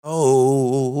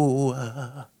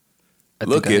Oh,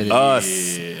 look at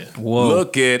us. Yeah. Whoa.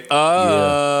 Look at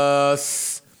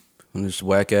us. On this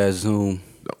whack ass Zoom.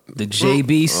 The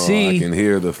JBC. Oh, I can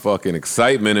hear the fucking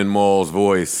excitement in Maul's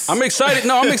voice. I'm excited.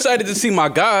 No, I'm excited to see my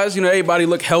guys. You know, everybody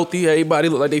look healthy. Everybody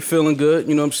look like they feeling good.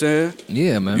 You know what I'm saying?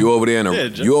 Yeah, man. You over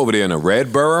there in a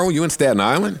Red Borough? You in Staten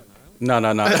Island? No.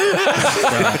 Maul's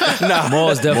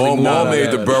definitely Maul made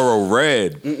the borough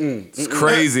red. It's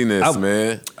craziness,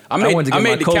 man. I made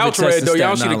the couch red though.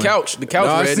 Y'all see the couch? The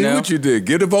couch red now. I see what you did.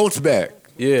 Get the votes back.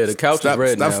 Yeah, the couch is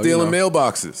red now. Stop stealing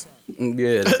mailboxes.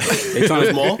 Yeah, they trying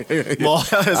to Maul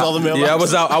has all the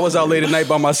mailboxes. Yeah, I was out late at night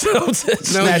by myself.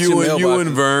 No, you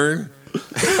and Vern.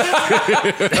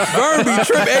 Vern be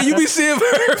tripping. Hey, you be seeing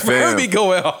Vern be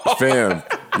going off. Fam,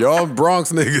 y'all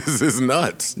Bronx niggas is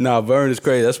nuts. Nah, Vern is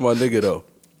crazy. That's my nigga though.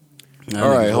 All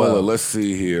right, hold on. Let's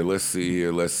see here. We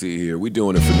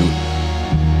doing it for new.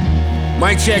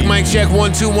 Mic check. 1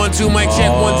 2 1 2. Mic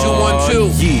check 1 2 1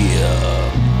 2. Yeah.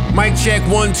 Mic check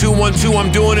 1 2 1 2.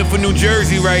 I'm doing it for New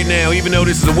Jersey right now, even though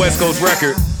this is a West Coast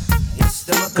record.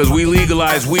 Cause we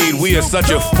legalize weed. We are such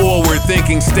a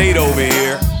forward-thinking state over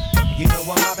here.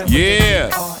 Yeah.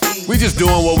 We just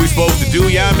doing what we supposed to do,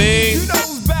 yeah, I mean.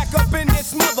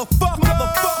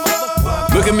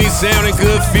 Look at me sounding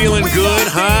good, feeling good,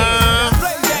 huh?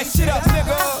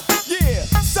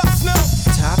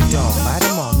 Top dog, bite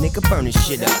them all, nigga, burn this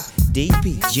shit up.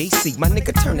 DP, JC, my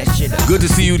nigga, turn that shit up. Good to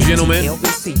see you, gentlemen.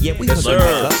 Yes,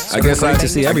 sir. I guess I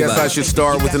should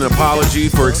start with an apology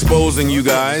for exposing you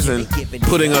guys and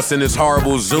putting us in this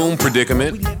horrible Zoom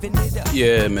predicament.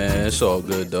 Yeah, man, it's all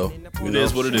good though. It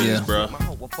is what it is, bro.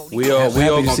 We all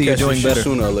gonna catch this shit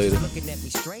sooner or later.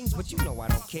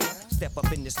 Step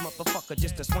up in this motherfucker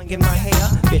just to swing in my hair.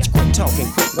 Bitch, quit talking,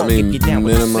 quick, won't get you down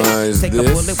with minimize the Take a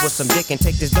bullet with some dick and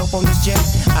take this dope on this jet.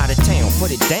 Out of town,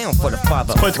 put it down for the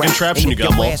father. Quite the contraption you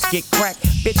got, Maul. Ass get cracked,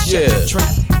 bitch, shut your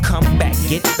trap. Come back,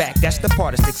 get back, that's the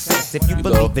part of success. If you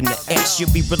believe in the X,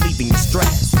 you'll be relieving the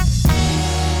stress.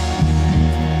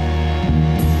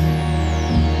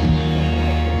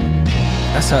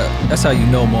 That's how you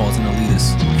know Maul's an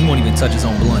elitist. He won't even touch his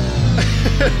own blunt.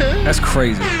 That's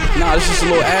crazy. Nah, it's just a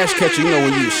little ash catcher. You know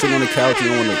when you sit on the couch, you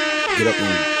don't want to get up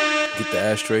and get the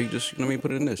ashtray. Just, you know what I mean,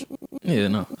 put it in this. Yeah,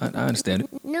 no, I understand it.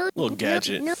 Little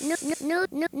gadget. No, Joe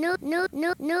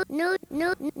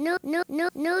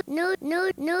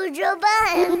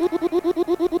Biden.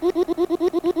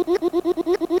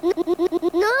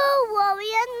 No,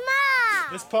 Warrior Ma.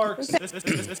 This Parks. This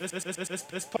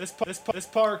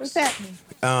Parks. What's happening?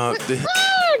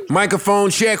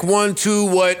 Microphone check 1 2.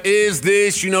 What is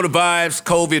this? You know the vibes,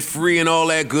 COVID free and all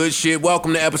that good shit.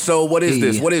 Welcome to episode. What is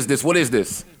this?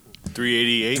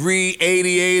 388.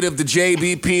 388 of the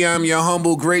JBP. I'm your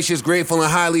humble, gracious, grateful,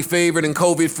 and highly favored and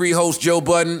COVID-free host, Joe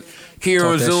Budden. Here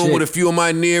on Zoom with a few of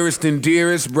my nearest and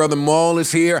dearest. Brother Maul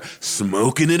is here,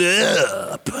 smoking it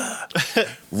up.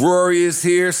 Rory is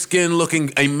here, skin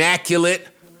looking immaculate.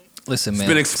 Listen, man.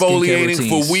 It's been exfoliating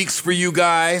for weeks for you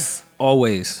guys.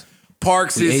 Always.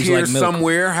 Parks is here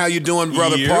somewhere. How you doing,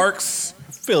 Brother Parks?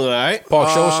 Feeling all right.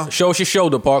 Parks, show us your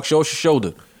shoulder, Parks. Show us your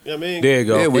shoulder. You know what I mean? There you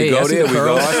go. There we go. I see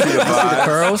the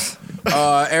curls.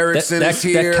 Erickson is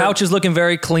here. That couch is looking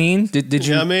very clean. Did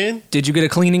you? Yeah, I mean, did you get a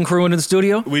cleaning crew into the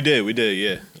studio? We did.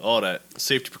 Yeah, all that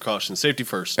safety precautions, safety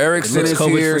first. Erickson is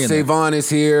here. Savon is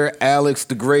here. Alex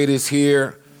the Great is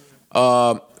here.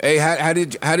 Hey, how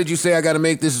did you say I got to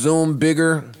make this Zoom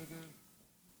bigger?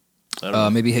 I don't know.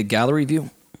 Maybe hit gallery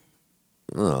view.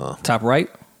 Top right.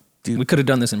 Dude. We could have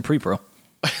done this in pre-pro.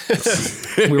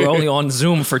 We were only on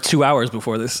Zoom for 2 hours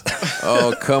before this.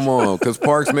 Oh, come on. Because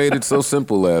Parks made it so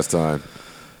simple last time.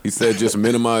 He said just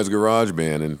minimize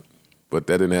GarageBand, but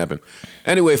that didn't happen.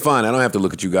 Anyway, fine. I don't have to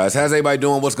look at you guys. How's everybody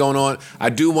doing? What's going on?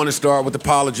 I do want to start with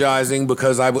apologizing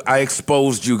because I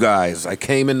exposed you guys. I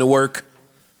came into work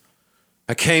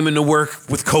with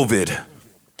COVID.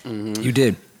 Mm-hmm. You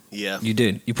did. Yeah. You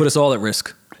did. You put us all at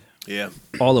risk. Yeah.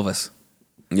 All of us.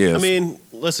 Yes. I mean,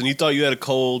 listen, you thought you had a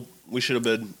cold. We should have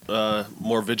been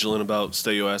more vigilant about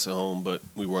stay your ass at home, but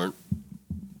we weren't.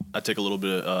 I take a little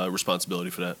bit of responsibility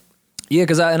for that. Yeah,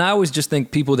 because I always just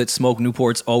think people that smoke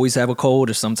Newports always have a cold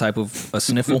or some type of a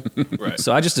sniffle. Right.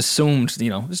 So I just assumed,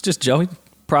 it's just Joey.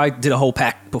 Probably did a whole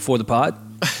pack before the pod.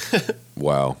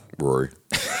 Wow, Rory.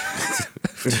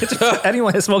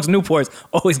 Anyone that smokes Newports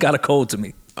always got a cold to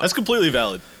me. That's completely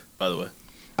valid, by the way.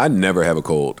 I never have a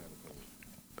cold.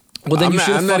 Well, then you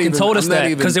should have fucking told us that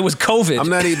because it was COVID. I'm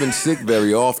not even sick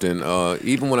very often.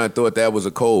 Even when I thought that was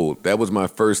a cold, that was my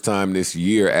first time this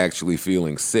year actually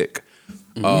feeling sick.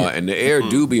 And the air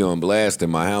do be on blast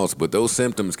in my house, but those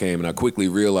symptoms came and I quickly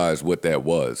realized what that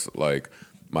was. Like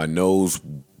my nose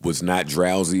was not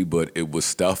drowsy, but it was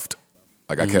stuffed.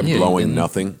 Like I kept blowing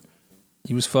nothing.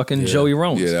 He was fucking Joey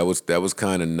Rones. Yeah, that was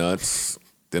kind of nuts.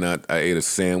 Then I ate a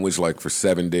sandwich like for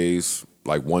 7 days,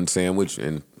 like one sandwich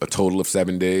in a total of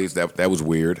 7 days. That was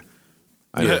weird.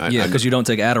 Because you don't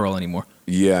take Adderall anymore.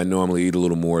 Yeah, I normally eat a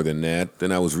little more than that.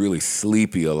 Then I was really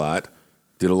sleepy a lot.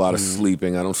 Did a lot of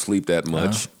sleeping. I don't sleep that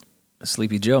much.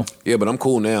 Sleepy Joe. Yeah, but I'm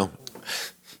cool now.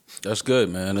 That's good,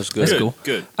 man. That's good. That's cool.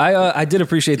 Good. I did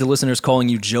appreciate the listeners calling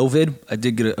you Jovid. I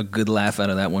did get a good laugh out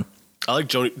of that one. I like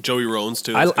Joey Rones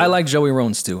too. I like Joey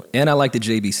Rones too, and I like the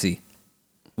JBC.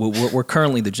 We're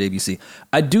currently the JBC.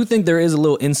 I do think there is a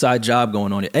little inside job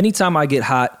going on. Anytime I get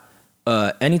hot,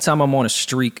 anytime I'm on a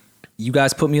streak, you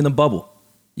guys put me in the bubble.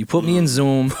 You put me in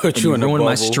Zoom. Put you in the ruin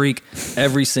my bubble. streak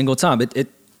every single time. It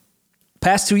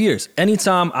past 2 years.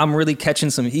 Anytime I'm really catching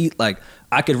some heat, like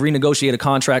I could renegotiate a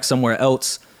contract somewhere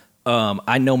else.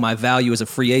 I know my value as a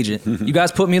free agent. You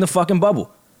guys put me in the fucking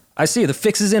bubble. I see it. The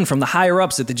fix is in from the higher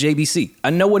ups at the JBC. I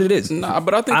know what it is. Nah,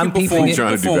 but I think I'm you peeping perform, it.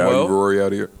 Trying to do perform value well. Rory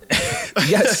out here.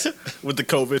 Yes. with the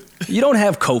COVID. You don't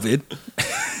have COVID.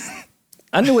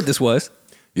 I knew what this was.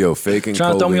 Yo, faking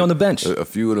Trying COVID. to throw me on the bench. A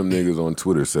few of them niggas on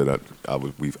Twitter said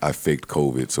I faked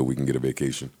COVID so we can get a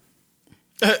vacation.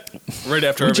 Right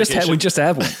after our vacation. We just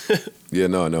had one. Yeah,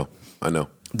 no, I know.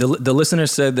 The listener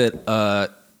said that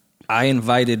I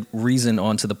invited Reason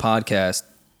onto the podcast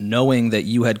knowing that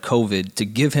you had COVID to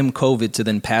give him COVID to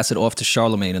then pass it off to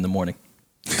Charlemagne in the morning.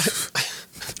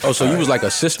 Oh, so you was like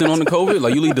assistant on the COVID?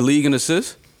 Like you lead the league in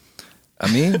assists?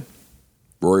 I mean,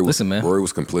 Rory listen, man. Rory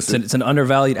was complicit. it's an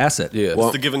undervalued asset. Yeah. Well,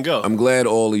 It's the give and go. I'm glad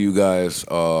all of you guys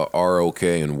are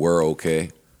okay and were okay.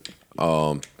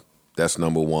 That's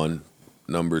number one.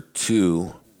 Number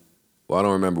two, well, I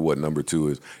don't remember what number two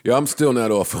is. Yeah, I'm still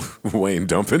not off of Wayne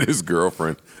dumping his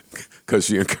girlfriend because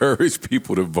she encouraged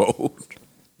people to vote.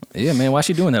 Yeah, man. Why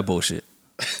she doing that bullshit?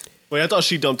 Wait, I thought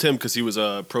she dumped him because he was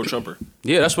a pro-Trumper.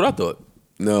 Yeah, that's what I thought.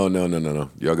 No.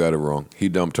 Y'all got it wrong. He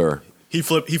dumped her. He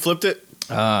flipped it.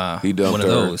 He dumped one of her.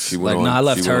 those. She went Like, on, nah, I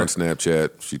left she her. went on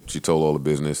Snapchat. She told all the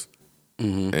business.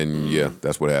 And yeah,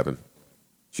 that's what happened.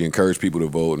 She encouraged people to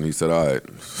vote, and he said, all right,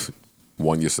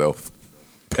 won yourself.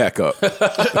 Pack up.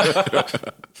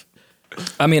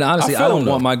 I mean, honestly, I I feel don't him,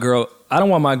 want my girl. I don't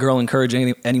want my girl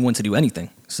encouraging anyone to do anything.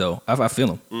 So I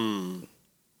feel him.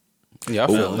 Yeah, I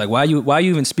feel Like, why are you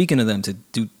even speaking to them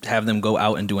to have them go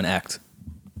out and do an act?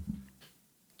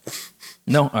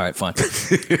 No, all right, fine.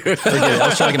 Forget it. I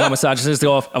was trying to get my misogynist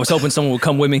off. I was hoping someone would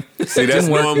come with me. See,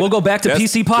 Didn't work. We'll go back to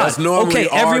PC Pod. That's normally okay,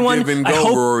 everyone. give and I go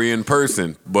hope, Rory in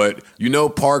person, but you know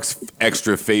Park's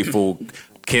extra faithful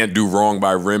can't do wrong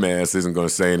by rim ass isn't going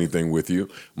to say anything with you.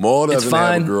 Maul doesn't have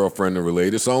fine. a girlfriend to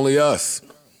relate. It's only us.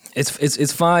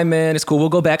 It's fine, man. It's cool. We'll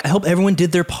go back. I hope everyone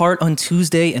did their part on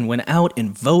Tuesday and went out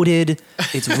and voted.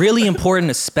 It's really important,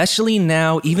 especially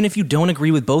now, even if you don't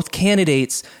agree with both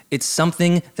candidates, it's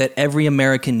something that every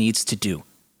American needs to do.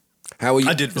 How are you?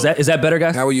 I did vote. Is that better,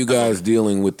 guys? How are you guys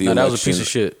dealing with the No, that election? was a piece of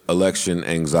shit. Election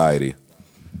anxiety.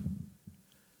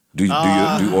 Do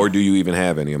you even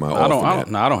have any? Am I I off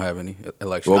don't have any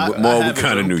election. Well, I Maul, we have it,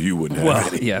 kind of bro. knew you wouldn't have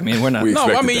Well, any. yeah, I mean, we're not. We- No, I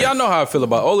expected mean, that. y'all know how I feel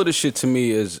about all of this shit. To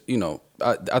me, is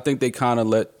I think they kind of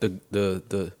let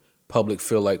the public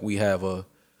feel like we have a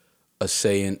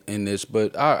say in this,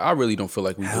 but I really don't feel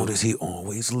like we do. does he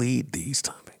always lead these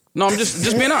topics? No, I'm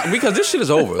just being honest because this shit is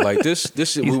over. Like this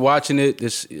shit, we watching it.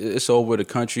 It's over. The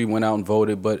country went out and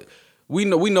voted, but we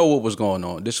know what was going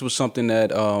on. This was something that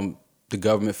the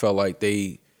government felt like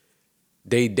they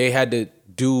had to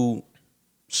do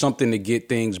something to get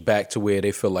things back to where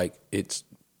they feel like it's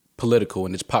political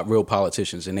and it's real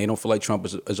politicians, and they don't feel like Trump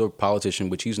is a politician,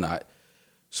 which he's not.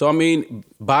 So I mean,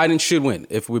 Biden should win.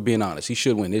 If we're being honest, he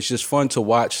should win. It's just fun to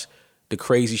watch the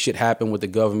crazy shit happen with the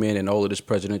government and all of this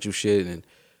presidential shit and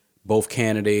both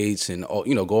candidates and all,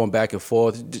 going back and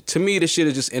forth. To me, this shit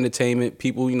is just entertainment.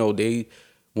 People, they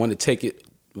want to take it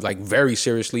like very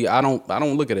seriously. I don't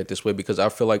look at it this way because I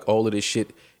feel like all of this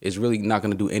shit is really not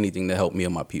going to do anything to help me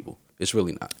and my people. It's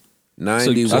really not.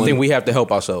 91, I think we have to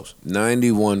help ourselves.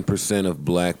 91% of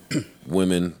black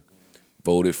women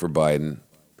voted for Biden.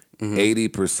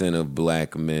 80% of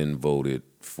black men voted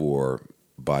for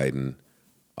Biden.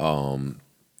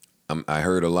 I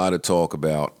heard a lot of talk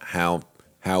about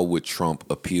how would Trump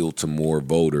appeal to more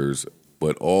voters,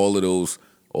 but all of those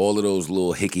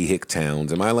little hicky hick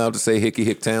towns. Am I allowed to say hicky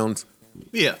hick towns?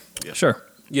 Yeah. Sure.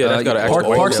 Yeah, that's gotta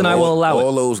actually- Parks and I will allow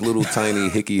all it. those little tiny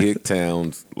hicky hick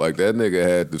towns, like that nigga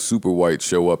had the super white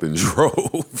show up in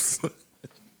droves.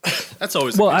 That's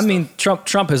always Well, the case, I mean,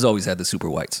 Trump has always had the super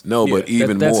whites. No, but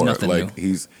even that's more, nothing like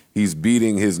new. he's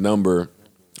beating his number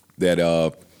that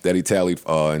he tallied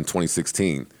in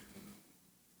 2016.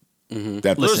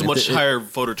 That There's a much higher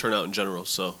voter turnout in general,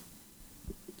 so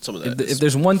some of that. If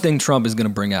there's one thing Trump is going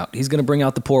to bring out, he's going to bring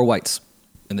out the poor whites,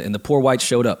 and the poor whites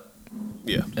showed up.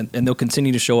 Yeah. And they'll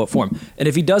continue to show up for him. And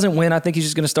if he doesn't win, I think he's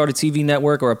just going to start a TV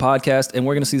network or a podcast, and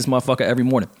we're going to see this motherfucker every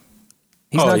morning.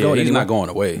 He's not going He's not going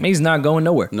away. He's not going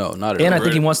nowhere. No, not at all. And I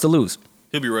think he wants to lose.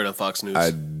 He'll be right on Fox News.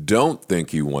 I don't think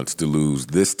he wants to lose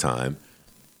this time.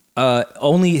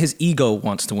 Only his ego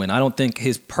wants to win. I don't think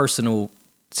his personal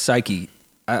psyche.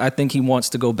 I think he wants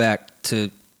to go back to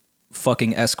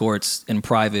fucking escorts in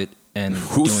private. And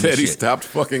who said he stopped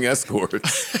fucking escorts?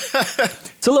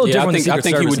 It's a little different. I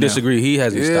think he would disagree. He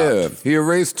hasn't stopped. He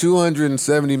erased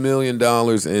 $270 million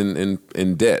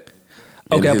in debt.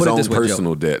 Okay, I'll his put it own this way,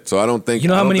 personal debt. So I don't think you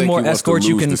know how many more he wants to escorts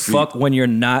you lose can the seat. fuck when you're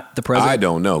not the president. I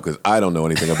don't know because I don't know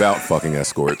anything about fucking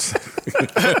escorts,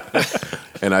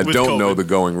 and I don't know the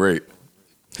going rate.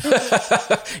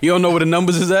 You don't know where the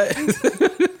numbers is at?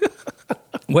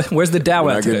 Where's the Dow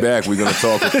When at I get today? back, we're gonna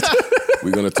talk.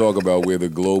 We're gonna talk about where the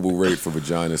global rate for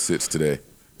vagina sits today.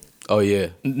 Oh yeah,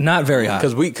 Not very high.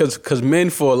 because men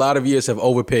for a lot of years have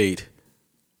overpaid.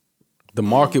 The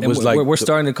market was like we're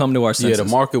starting to come to our senses. Yeah, the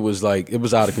market was like it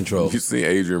was out of control. You see,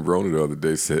 Adrian Broner the other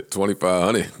day said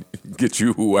 2,500 get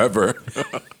you whoever.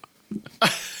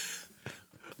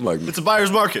 Like it's a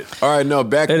buyer's market. All right, no,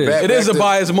 It is a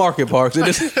buyer's market, Parks. It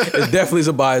definitely is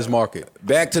a buyer's market.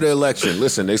 Back to the election.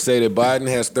 Listen, they say that Biden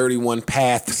has 31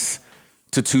 paths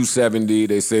to 270.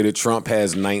 They say that Trump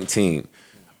has 19.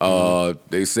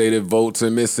 They say that votes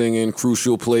are missing in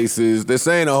crucial places. They're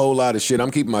saying a whole lot of shit. I'm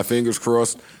keeping my fingers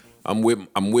crossed. I'm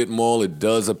with Maul. It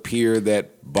does appear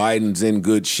that Biden's in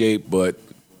good shape, but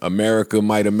America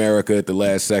might America at the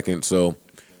last second. So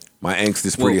my angst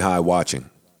is pretty high watching.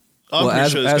 I'm pretty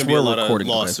sure there's as gonna be a we're lot of recording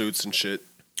today. lawsuits and shit.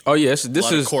 Oh yes, this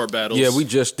lot of is court battles. Yeah,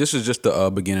 this is just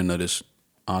the beginning of this.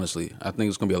 Honestly, I think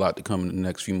it's gonna be a lot to come in the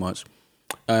next few months.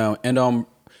 And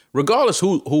regardless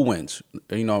who wins,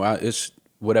 you know, it's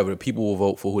whatever. The people will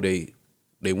vote for who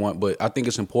they want. But I think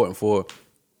it's important for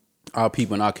our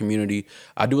people in our community.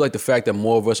 I do like the fact that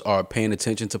more of us are paying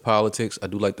attention to politics. I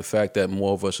do like the fact that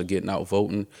more of us are getting out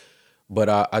voting. But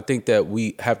I think that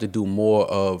we have to do more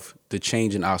of the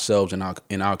change in ourselves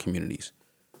in our communities.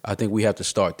 I think we have to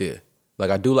start there.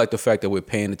 Like I do like the fact that we're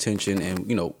paying attention and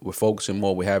you know we're focusing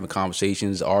more. We're having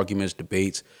conversations, arguments,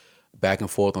 debates, back and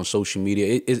forth on social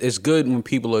media. It's good when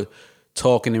people are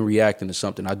talking and reacting to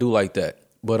something. I do like that.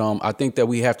 But I think that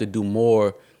we have to do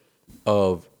more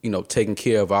of you know taking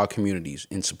care of our communities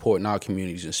and supporting our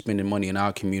communities and spending money in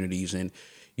our communities and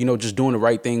you know just doing the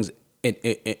right things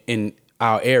in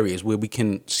our areas where we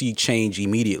can see change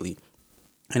immediately.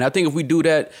 And I think if we do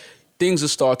that, things will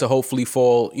start to hopefully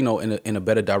fall, you know, in a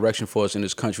better direction for us in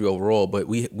this country overall. But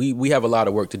we have a lot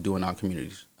of work to do in our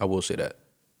communities. I will say that.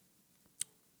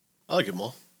 I like it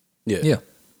more. Yeah.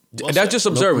 Well That's just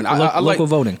observing. I like local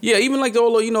voting. Yeah, even like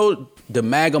all of, you know, the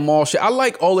MAGA mall shit. I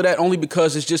like all of that only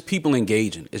because it's just people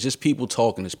engaging. It's just people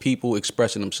talking. It's people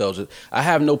expressing themselves. I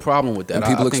have no problem with that. And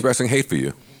people I think expressing hate for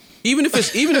you. even if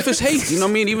it's hate, you know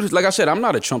what I mean? Even like I said, I'm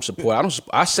not a Trump supporter.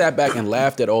 I sat back and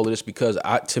laughed at all of this because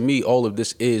to me, all of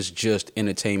this is just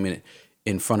entertainment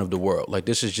in front of the world. Like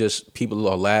this is just people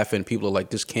are laughing. People are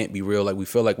like, this can't be real. Like we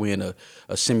feel like we're in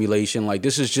a simulation. Like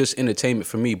this is just entertainment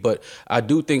for me. But I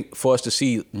do think for us to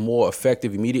see more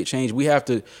effective, immediate change, we have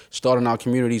to start in our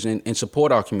communities and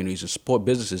support our communities and support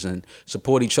businesses and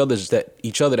support each other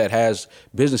that has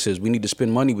businesses. We need to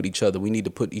spend money with each other. We need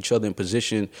to put each other in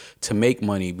position to make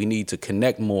money. We need to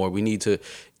connect more. We need to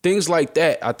things like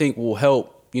that. I think will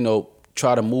help. You know,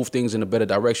 try to move things in a better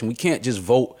direction. We can't just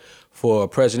vote for a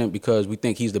president because we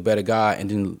think he's the better guy and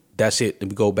then that's it. Then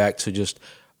we go back to just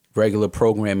regular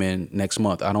programming next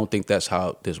month. I don't think that's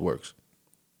how this works.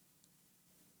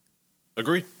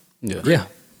 Agreed. Yeah.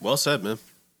 Well said, man.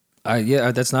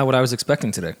 That's not what I was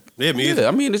expecting today. Yeah, me either. Yeah,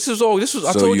 I mean, this was all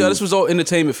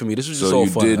entertainment for me. This was just So all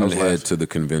you fun. I didn't was head laughing. to the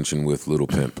convention with Little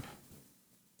Pimp.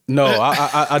 No,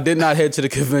 I did not head to the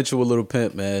convention with Little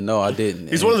Pimp, man. No, I didn't.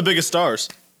 He's one of the biggest stars.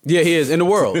 Yeah, he is in the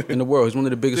world. He's one of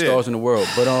the biggest stars in the world.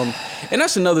 But and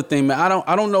that's another thing, man.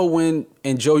 I don't know when.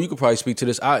 And Joe, you could probably speak to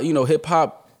this. Hip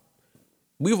hop.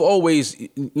 We've always,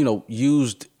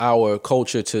 used our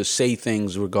culture to say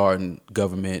things regarding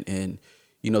government and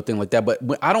things like that. But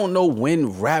I don't know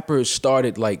when rappers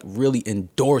started like really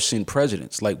endorsing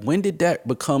presidents. Like when did that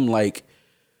become like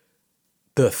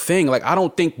the thing? Like I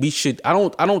don't think we should. I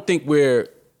don't think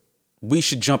we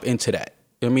should jump into that.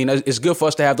 I mean, it's good for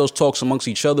us to have those talks amongst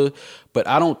each other, but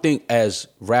I don't think as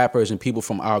rappers and people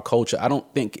from our culture, I don't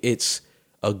think it's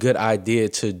a good idea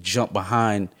to jump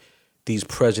behind these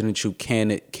presidential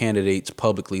candidates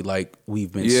publicly like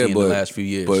we've been seeing the last few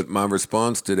years. But my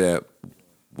response to that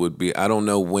would be, I don't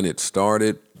know when it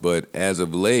started, but as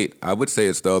of late, I would say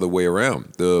it's the other way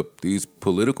around. These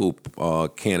political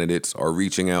candidates are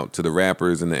reaching out to the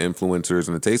rappers and the influencers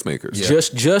and the tastemakers. Yeah.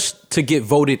 Just to get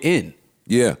voted in.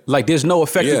 Yeah. Like there's no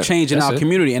effective change in our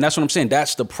community. And that's what I'm saying.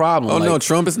 That's the problem. Oh, like, no,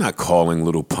 Trump is not calling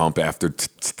Lil Pump after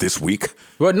this week.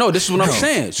 Well, no, this is what I'm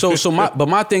saying. But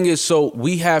my thing is, so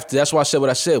we have to, that's why I said what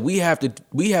I said. We have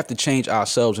to change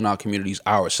ourselves and our communities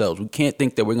ourselves. We can't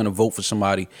think that we're going to vote for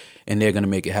somebody and they're going to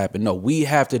make it happen. No, we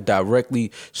have to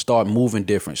directly start moving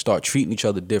different, start treating each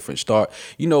other different,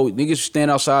 niggas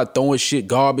stand outside throwing shit,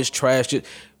 garbage, trash, shit.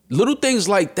 Little things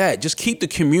like that, just keep the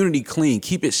community clean,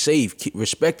 keep it safe,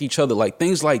 respect each other. Like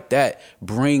things like that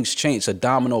brings change. It's a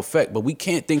domino effect. But we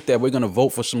can't think that we're gonna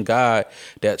vote for some guy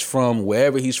that's from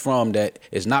wherever he's from that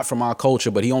is not from our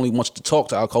culture, but he only wants to talk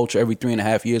to our culture every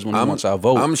 3.5 years when he wants our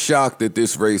vote. I'm shocked that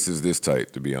this race is this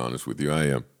tight, to be honest with you. I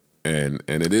am. And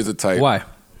it is a tight.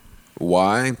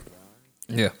 Why?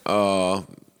 Yeah.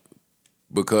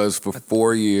 Because for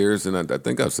 4 years, and I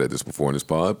think I've said this before in this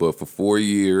pod, but for 4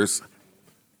 years,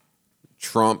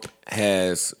 Trump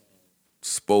has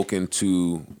spoken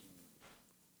to,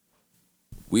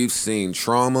 we've seen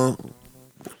trauma,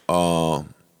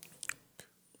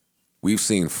 we've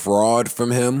seen fraud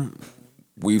from him,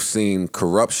 we've seen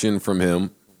corruption from him.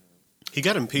 He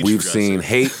got impeached. We've seen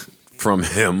hate from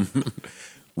him.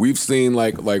 We've seen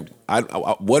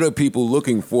what are people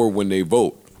looking for when they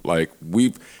vote?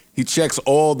 He checks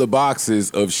all the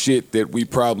boxes of shit that we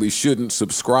probably shouldn't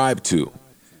subscribe to.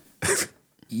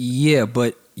 Yeah,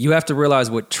 but you have to realize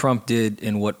what Trump did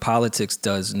and what politics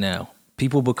does now.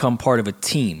 People become part of a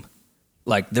team.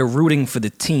 Like, they're rooting for the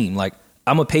team. Like,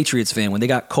 I'm a Patriots fan. When they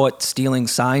got caught stealing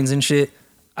signs and shit,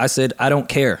 I said, I don't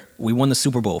care. We won the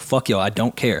Super Bowl. Fuck y'all, I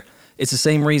don't care. It's the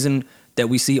same reason that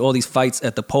we see all these fights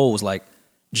at the polls. Like,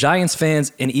 Giants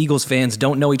fans and Eagles fans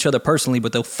don't know each other personally,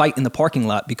 but they'll fight in the parking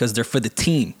lot because they're for the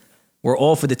team. We're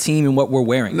all for the team and what we're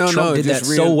wearing. Trump did that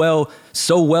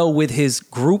so well with his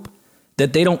group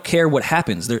that they don't care what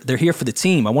happens. They're here for the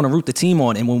team. I want to root the team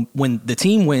on. And when the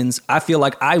team wins, I feel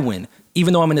like I win,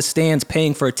 even though I'm in the stands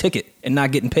paying for a ticket and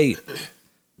not getting paid.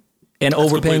 And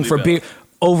overpaying for beer,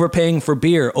 overpaying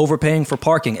for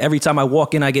parking. Every time I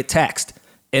walk in, I get taxed.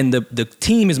 And the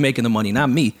team is making the money,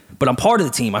 not me. But I'm part of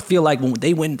the team. I feel like when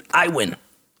they win, I win.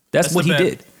 That's what he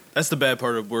did. That's the bad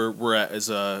part of where we're at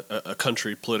as a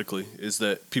country politically, is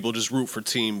that people just root for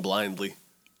team blindly.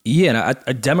 Yeah,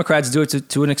 and Democrats do it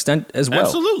to an extent as well.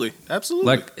 Absolutely.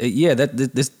 Like,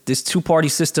 this two-party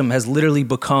system has literally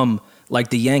become like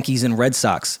the Yankees and Red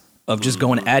Sox of just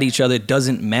going at each other. It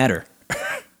doesn't matter.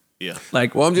 Yeah.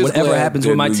 Like, well, whatever happens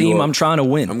with my team, I'm trying to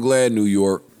win. I'm glad New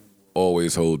York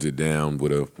always holds it down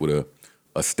with a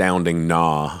astounding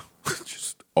nah,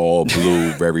 just all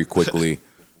blue very quickly.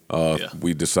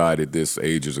 We decided this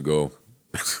ages ago.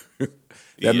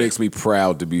 That makes me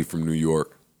proud to be from New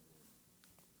York.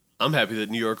 I'm happy that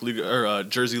New York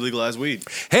Jersey legalized weed.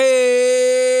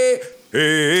 Hey.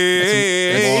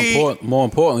 More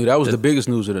importantly, that was the biggest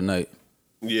news of the night.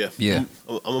 Yeah.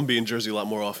 I'm gonna be in Jersey a lot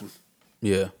more often.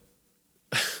 Yeah.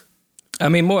 I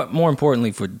mean, more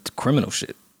importantly for criminal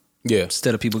shit. Yeah.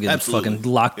 Instead of people getting fucking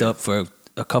locked up for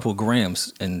a couple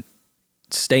grams and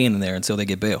staying in there until they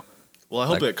get bail. Well, I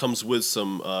hope that comes with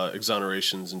some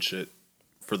exonerations and shit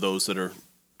for those that are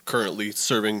currently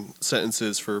serving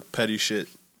sentences for petty shit.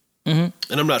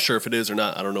 Mm-hmm. And I'm not sure if it is or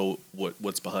not. I don't know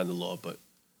what's behind the law, but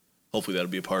hopefully that'll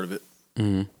be a part of it.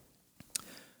 Mm-hmm.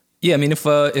 Yeah, I mean, if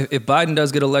Biden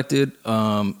does get elected,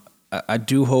 I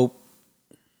do hope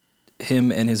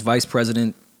him and his vice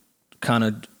president kind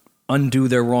of undo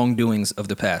their wrongdoings of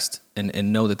the past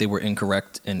and know that they were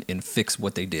incorrect and fix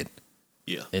what they did.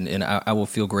 Yeah, and I will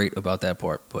feel great about that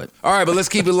part. But all right, but let's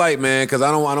keep it light, man, because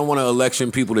I don't want to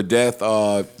election people to death.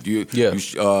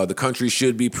 The country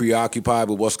should be preoccupied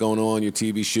with what's going on. Your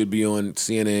TV should be on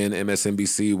CNN,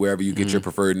 MSNBC, wherever you get your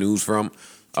preferred news from.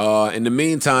 In the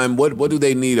meantime, what do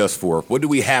they need us for? What do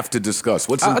we have to discuss?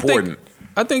 What's important?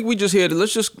 I think we just here.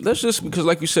 Let's just because,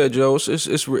 like you said, Joe,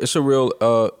 it's a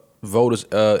real voters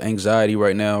anxiety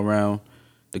right now around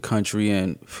the country,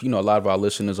 and a lot of our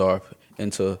listeners are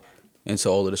into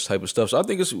all of this type of stuff. So I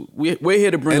think we're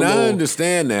here to bring. And I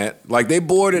understand that. Like, they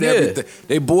boarded everything.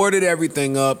 They boarded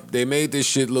everything up. They made this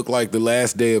shit look like the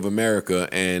last day of America,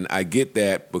 and I get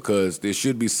that because there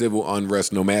should be civil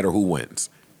unrest no matter who wins.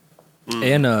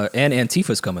 And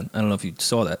Antifa's coming. I don't know if you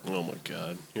saw that. Oh my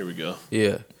God! Here we go.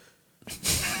 Yeah.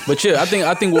 But yeah, I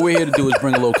think what we're here to do is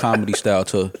bring a little comedy style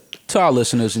to to our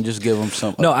listeners and just give them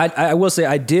something. No, I will say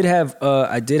I did have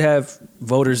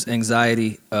voters'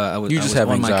 anxiety. I was have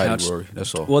on my anxiety, couch. Rory.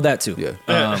 That's all. Well, that too.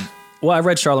 Yeah. Well, I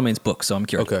read Charlemagne's book, so I'm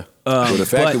curious. Okay. So the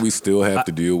fact but that we still have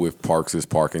to deal with Parks'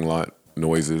 parking lot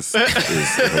noises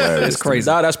is hilarious. It's crazy.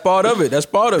 Nah, that's part of it. That's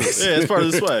part of it. Yeah, it's part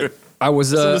of the swag. I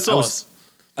was It's in the sauce.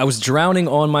 I was drowning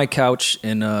on my couch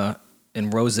in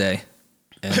rosé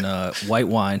and white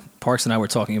wine. Parks and I were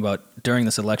talking about during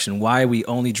this election why we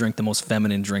only drink the most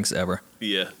feminine drinks ever.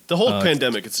 Yeah, the whole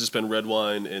pandemic, it's just been red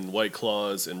wine and White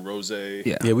Claws and rosé.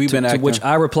 Yeah, Yeah, we've been to acting- which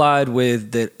I replied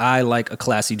with that I like a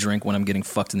classy drink when I'm getting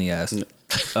fucked in the ass.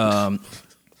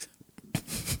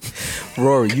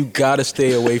 Rory, you gotta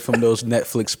stay away from those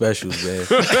Netflix specials, man.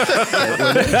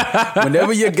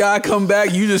 Whenever your guy come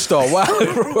back, you just start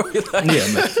wilding, Rory. Like, Yeah,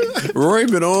 man. Roy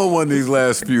been on one these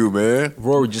last few, man.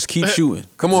 Rory, just keep shooting.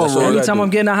 Come on, That's all Rory. you Anytime gotta I'm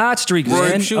do. getting a hot streak,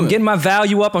 man, shooting. I'm getting my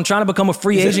value up. I'm trying to become a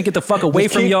free agent, get the fuck away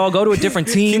from y'all, go to a different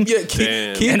team.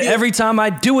 Damn. And every time I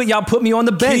do it, y'all put me on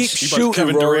the keep bench. You about to shooting,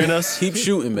 Kevin Rory. Durant us? Keep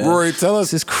shooting, man. Rory, tell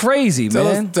us, This is crazy,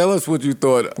 man. tell us what you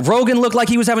thought. Rogan looked like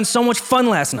he was having so much fun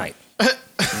last night.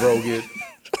 Rogan.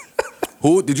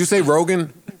 Who did you say?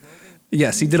 Rogan?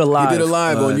 Yes, he did a live. He did a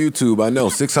live on YouTube. I know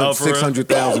 600 for real?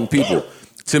 600,000 people.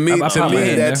 To me, I to popped me, my that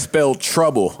hand there. spelled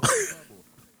trouble.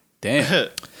 Damn.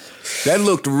 That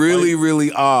looked really,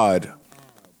 really odd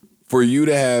for you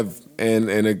to have. And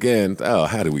again,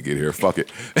 how did we get here? Fuck it.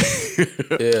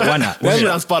 Why not? Put it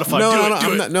on Spotify. No, do no, it, no, do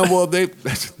I'm it. not, no. Well,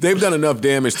 they've done enough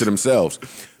damage to themselves,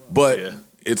 but Yeah.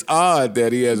 it's odd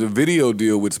that he has a video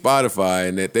deal with Spotify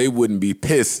and that they wouldn't be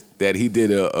pissed that he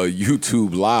did a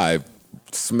YouTube live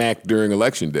smack during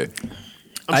election day.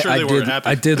 I'm sure they were did. happy.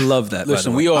 I did love that. by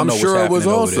Listen, the way. we all I'm know sure what's it was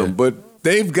happening over awesome, there. but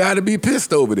they've got to be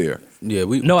pissed over there. Yeah,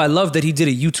 we. No, I love that he did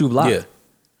a YouTube live. Yeah.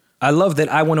 I love that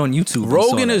I went on YouTube. and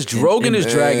Rogan saw is that. Rogan is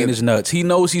and- dragging his nuts. He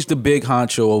knows he's the big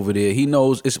honcho over there. He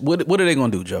knows it's what are they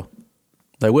gonna do, Joe?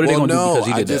 Like what are they Well, gonna do no, because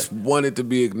he I did just that? wanted to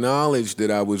be acknowledged that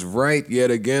I was right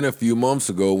yet again a few months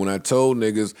ago when I told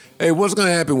niggas, "Hey, what's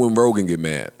gonna happen when Rogan get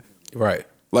mad?" Right.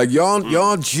 Like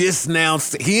y'all just now.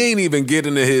 He ain't even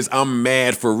getting to his "I'm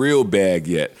mad for real" bag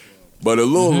yet. But a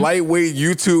little lightweight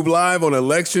YouTube live on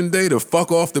election day to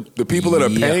fuck off the people that are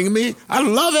Yeah. paying me. I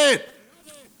love it.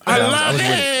 I Yeah, I love was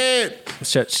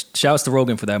with it. Shouts to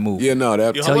Rogan for that move. Yeah, no,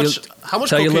 that. Yo, Tell how much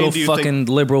tell your cocaine little do you fucking think?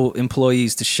 liberal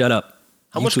employees to shut up.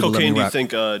 How much YouTube will let cocaine me do you rock.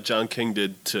 think John King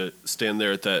did to stand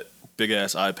there at that big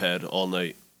ass iPad all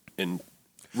night and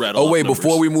rattle? Oh off wait, numbers?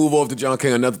 before we move off to John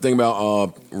King, another thing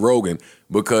about Rogan,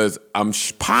 because I'm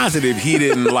positive he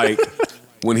didn't like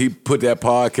when he put that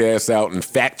podcast out and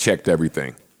fact checked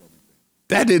everything.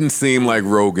 That didn't seem like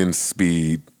Rogan's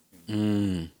speed.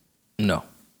 No,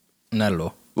 not at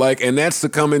all. Like, and that's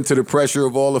succumbing to the pressure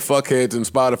of all the fuckheads in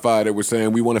Spotify that were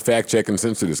saying we want to fact check and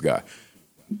censor this guy.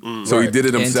 So he did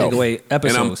it And himself. take away And I'm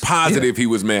episodes. positive he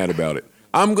was mad about it.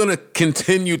 I'm gonna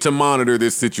continue to monitor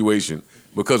this situation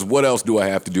because what else do I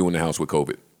have to do in the house with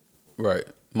COVID? Right.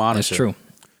 Monitor. That's true.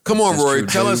 Come on, That's Rory.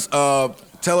 true,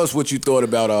 Tell us what you thought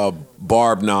about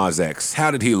Barb Nas X. How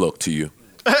did he look to you?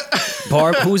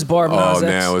 Barb, who's Barb Oh, Nas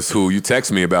X? now it's who? You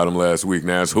texted me about him last week.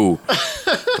 Now it's who?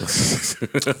 Lil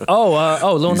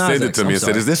You Nas sent it X. to me I'm and said,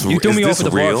 sorry. "Is this you threw is me this off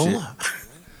with the real? Barb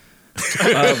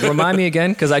shit. Remind me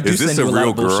again, because I do Is send this you a a lot real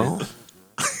of bullshit. girl?"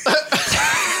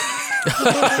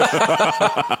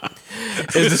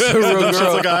 Is this a real Sounds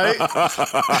girl? like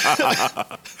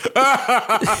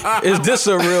I Is this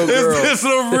a real girl? Is this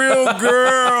a real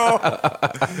girl?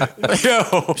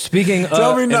 Yo, Speaking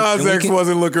tell me and Nas we X can-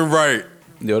 wasn't looking right.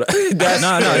 Yo, that's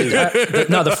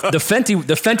the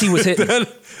Fenty was hitting.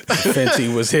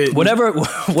 Fenty was hit.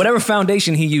 Whatever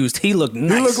foundation he used, he looked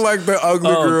nice. He looked like the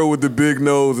ugly girl with the big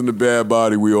nose and the bad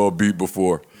body we all beat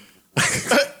before.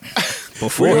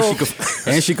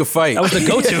 And she could fight. That was the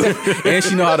go-to. And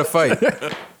she know how to fight.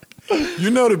 You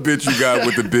know the bitch you got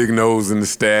with the big nose and the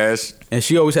stash. And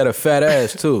she always had a fat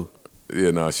ass too.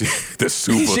 Yeah, no, she the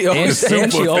super, She always- the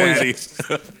and super she always-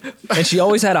 fatty. And she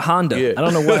always had a Honda. Yeah. I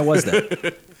don't know why was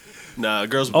that. nah.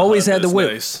 Girls Always behind had the that's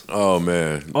whip. Nice. Oh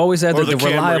man, Always had Or the the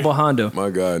Camry. reliable Honda. my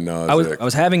God, Nas I X.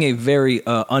 was having a very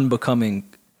unbecoming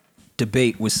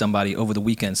debate with somebody over the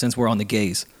weekend since we're on the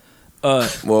gays.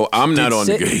 Well, I'm not Did on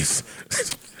the Sa- gays.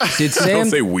 Did Sam Don't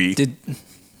say we.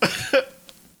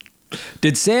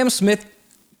 Did Sam Smith?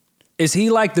 Is he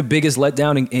like the biggest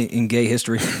letdown in gay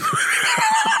history?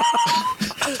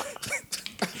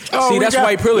 See, that's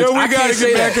white privilege. Yo, we I gotta can't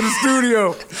say get back that. in the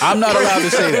studio. I'm not allowed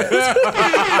to say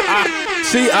that.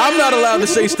 See, I'm not allowed to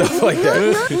say stuff like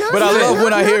that. But I love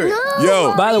when I hear it.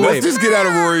 Yo, By the way- let's just get out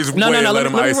of Rory's No, way no, and no. let Let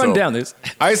him me ISO. run down this.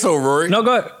 ISO, Rory. No,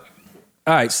 go ahead.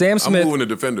 All right, Sam I'm Smith. moving to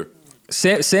defender.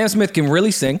 Sam Smith can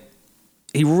really sing.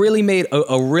 He really made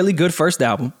a really good first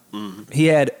album. He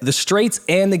had the straights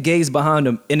and the gays behind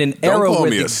him in an Don't era call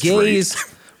where me the a straight.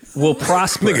 gays will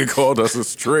prosper. Nigga called us a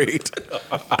straight.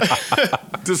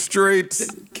 The straights.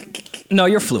 No,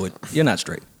 you're fluid. You're not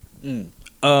straight.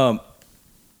 I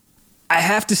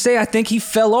have to say, I think he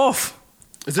fell off.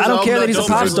 Is this I don't album care not that he's a dope?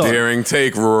 pop It's a star. daring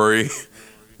take, Rory.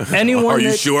 Anyone Are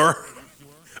you that- sure?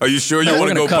 Are you sure you No,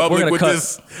 want to we're go gonna cut- public we're gonna with cut.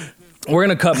 this? We're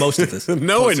gonna cut most of this.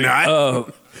 No, we're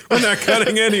not. We're not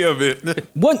cutting any of it.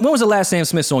 When was the last Sam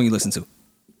Smith song you listened to?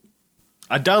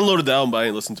 I downloaded the album, but I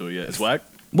ain't listened to it yet. It's whack.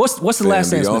 What's the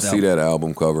last Damn, Sam do y'all Smith see album? that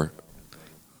album cover?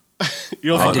 You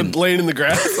don't fuck didn't. with Laying in the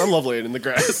Grass? I love Laying in the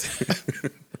Grass.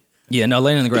 Yeah, no,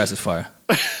 Laying in the Grass is fire.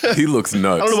 He looks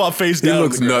nuts. I don't know about Face He Down in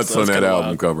looks the Grass, nuts so on that's that kinda album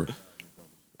wild. cover.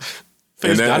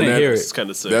 Face that- Down I didn't hear It's it. kind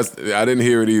of sick. I didn't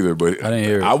hear it either, but I didn't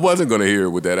hear it. I wasn't gonna hear it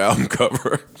with that album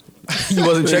cover. You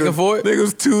wasn't checking for it?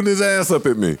 Niggas tooting his ass up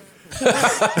at me.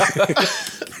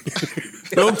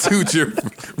 Don't toot your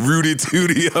Rudy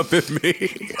Tooty up at me.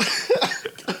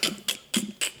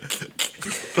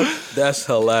 That's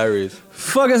hilarious.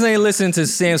 Fuckers ain't listened to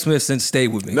Sam Smith since Stay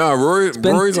With Me. Nah,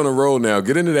 been- Rory's on a roll now.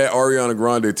 Get into that Ariana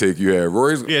Grande take you had.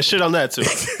 Rory's Yeah, shit on that too.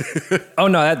 Oh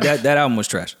no, that album was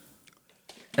trash.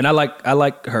 And I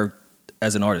like her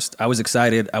as an artist. I was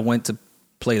excited. I went to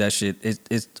play that shit.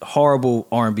 It's horrible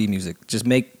R&B music. Just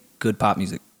make good pop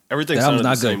music. Everything That album's sounded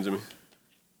not the same good.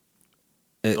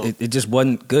 to me. It just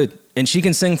wasn't good. And she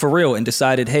can sing for real and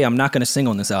decided, hey, I'm not going to sing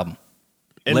on this album.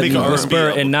 And Let make me an R&B whisper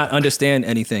album. and not understand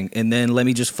anything. And then let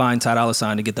me just find Ty Dolla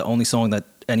 $ign to get the only song that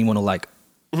anyone will like.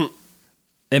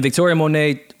 And Victoria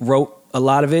Monet wrote a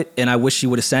lot of it, and I wish she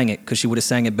would have sang it because she would have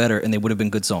sang it better and they would have been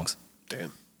good songs.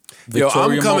 Damn. Yo,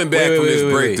 I'm Victoria coming Mo- back wait, from wait, this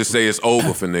wait, break wait. to say it's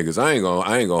over for niggas. I ain't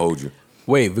gonna hold you.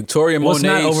 Wait, Victoria Well, it's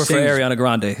Monet not over for sings, Ariana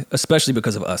Grande, especially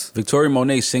because of us. Victoria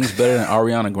Monet sings better than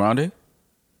Ariana Grande?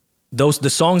 The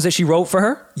songs that she wrote for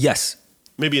her, yes.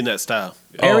 Maybe in that style.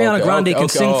 Yeah. Ariana okay, Grande okay, can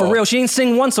okay, sing for oh. real. She ain't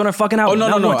sing once on her fucking Oh, album. no,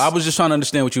 Not no. once. I was just trying to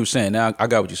understand what you were saying. Now I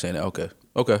got what you're saying now.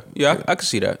 Okay. Yeah, I can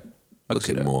see that. I can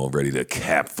see I'm that. all ready to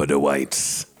cap for the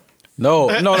whites. No.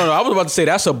 I was about to say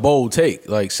that's a bold take,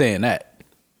 like saying that.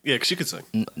 Yeah, because she could sing.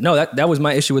 No, that was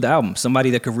my issue with the album.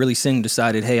 Somebody that could really sing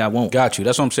decided, hey, I won't. Got you.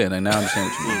 That's what I'm saying. Like, now I understand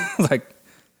what you mean. Like,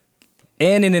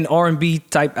 and in an R&B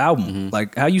type album.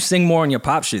 Like, how you sing more on your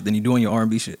pop shit than you do on your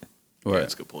R&B shit? Yeah, Right.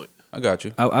 that's a good point. I got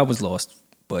you. I was lost.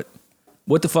 But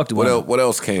what the fuck do I know? What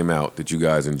else came out that you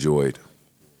guys enjoyed?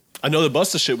 I know the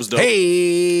Busta shit was dope.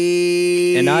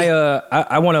 Hey, And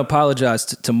I want to apologize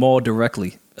to Maul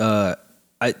directly.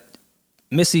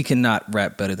 Missy cannot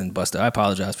rap better than Busta. I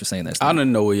apologize for saying that. I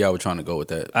didn't know where y'all were trying to go with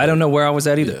that. I don't know where I was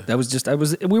at either. Yeah. That was just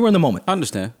we were in the moment. I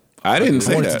understand. I didn't I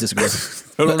say wanted to that.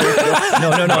 disagree.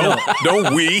 No.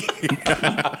 Don't we?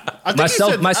 I think you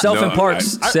said- Myself No, and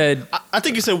Parks said I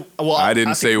think you said. Well, I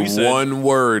didn't say think we said one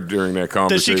word during that that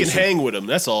conversation. she can hang with him.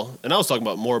 That's all. And I was talking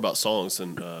about more about songs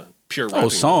than pure rapping. Oh,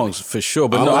 songs for sure.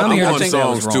 But no, I'm I on think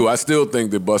songs wrong. too. I still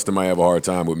think that Busta might have a hard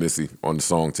time with Missy on the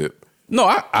song tip. No,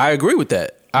 I agree with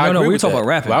that. I No, agree we were with talking that. about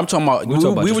rapping. But I'm talking about We were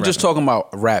talking about we just were just rapping. talking about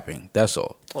rapping. That's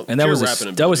all. and that Pure was rapping a,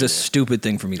 and that was a believing it. stupid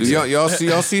thing for me to Do say.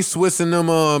 y'all see Swiss and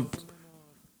them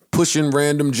pushing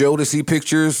random Jodeci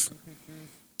pictures?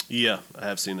 Yeah, I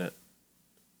have seen that.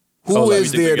 Who Oh,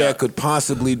 is Let Me there Think We that Got. could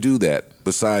possibly do that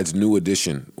besides New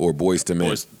Edition or Boyz II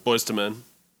Men? Boys to Men.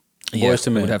 Yeah, Boyz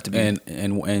II it Men would have to be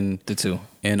and the two.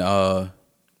 and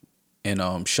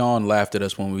Sean laughed at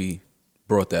us when we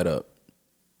brought that up.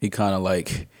 He kind of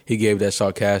like he gave that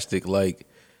sarcastic like,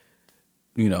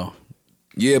 you know.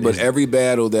 Yeah, but every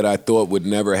battle that I thought would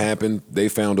never happen, they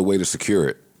found a way to secure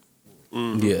it.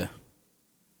 Yeah,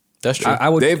 that's true. I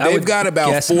would. I They've would got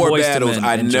about guess 4 Boyz II battles Men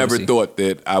I and never Jodeci. thought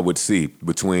that I would see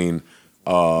between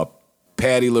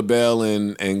Patti LaBelle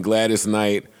and Gladys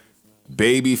Knight,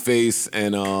 Babyface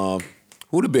and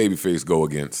who did Babyface go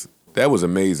against? That was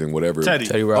amazing. Whatever.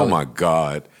 Teddy Riley. Oh my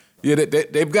God. Yeah,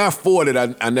 they've got 4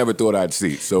 that I never thought I'd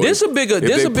see. So There's a bigger if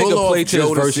they pull off play to this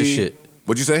versus Jodeci- shit.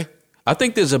 What'd you say? I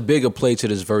think there's a bigger play to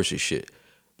this versus shit.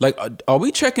 Like, are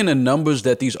we checking the numbers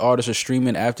that these artists are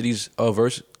streaming after these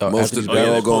verse? Most after of these they're all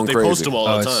battles? going they crazy. post them all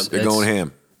the it's- time. They're going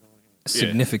ham.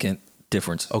 Significant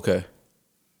difference. Okay.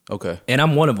 And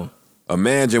I'm one of them.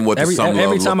 Imagine what Every- the Some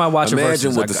every Love time I watch a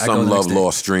Imagine Versus, what the I go Some the Love next day.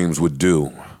 Lost streams would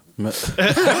do.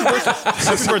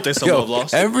 Happy birthday, Some Love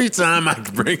Lost. Every time I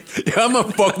bring, I'm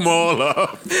gonna fuck them all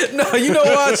up. No, you know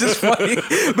why it's just funny?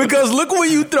 Because look where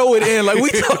you throw it in. Like, we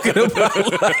talking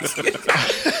about like,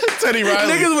 Teddy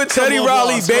Riley. niggas with Some Teddy Love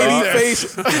Riley, Lost, right?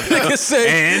 Babyface. Niggas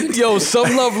say, yo,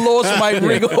 Some Love Lost might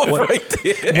ring off right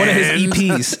there. One of his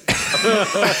EPs.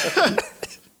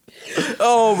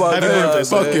 Oh my Happy god! birthday,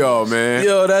 Fuck y'all, man.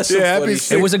 Yo, that's some funny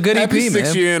shit. It was a good EP, happy man.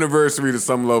 6-year anniversary to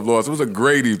Some Love Lost. It was a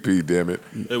great EP, damn it.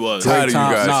 It was. How do you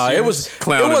Time. guys? Nah, it wasn't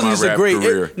clowning my just a rap great.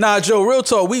 career. Joe, real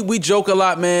talk. We joke a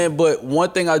lot, man. But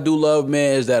one thing I do love,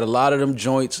 man, is that a lot of them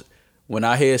joints, when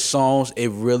I hear songs,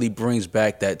 it really brings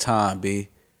back that time, B.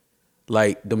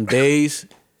 Like them days.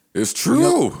 It's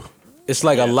true. It's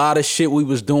like a lot of shit we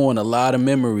was doing, a lot of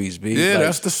memories, B. Yeah, like,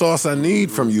 that's the sauce I need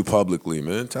from you publicly,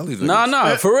 man. Tell these niggas.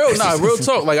 Nah, for real, real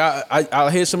talk. Like I'll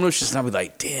hear some of those shit and I'll be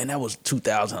like, damn, that was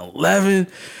 2011.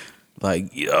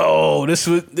 Like, yo, this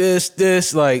was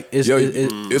this. Like, it's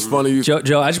funny. You,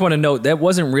 Joe, I just want to note that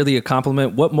wasn't really a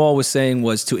compliment. What Maul was saying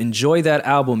was to enjoy that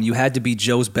album, you had to be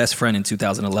Joe's best friend in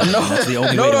 2011. That's the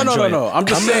only way to enjoy it. No. I'm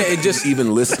just saying, it just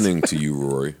even listening to you,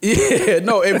 Rory. Yeah,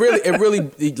 no, it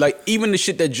really, like, even the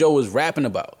shit that Joe was rapping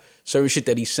about, certain shit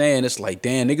that he's saying, it's like,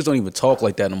 damn, niggas don't even talk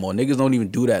like that no more. Niggas don't even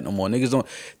do that no more. Niggas don't,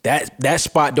 that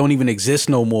spot don't even exist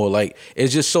no more. Like,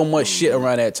 it's just so much shit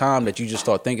around that time that you just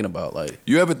start thinking about. Like,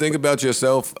 You ever think about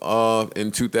yourself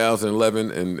in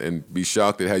 2011 and be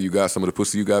shocked at how you got some of the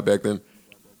pussy you got back then?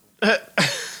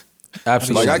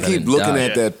 absolutely. Like, I keep looking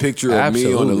at that picture of me on the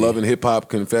Absolutely. Love and Hip Hop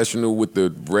Confessional with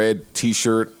the red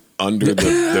T-shirt under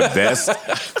the vest.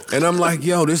 And I'm like,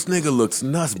 yo, this nigga looks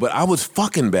nuts. But I was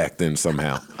fucking back then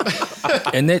somehow.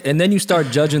 And then you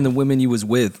start judging the women you was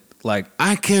with. Like,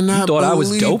 I cannot thought I believe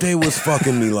was dope? they was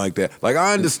fucking me like that. Like,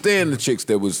 I understand the chicks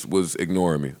that was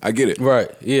ignoring me. I get it. Right,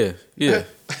 yeah.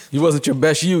 You wasn't your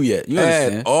best you yet. You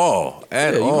understand?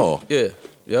 At all.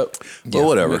 Yep. But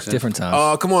whatever. different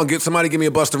times. Come on, somebody give me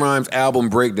a Busta Rhymes album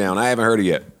breakdown. I haven't heard it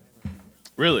yet.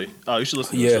 Really? Oh, you should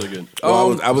listen to it. Yeah. It's really good.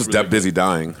 Well, I was really busy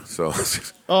dying, so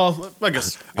Oh, I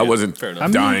guess. I wasn't fair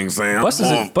enough. dying saying, Busta's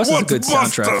a good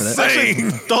soundtrack for that. saying?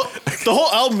 The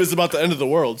whole album is about the end of the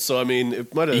world, so I mean,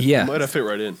 it might have fit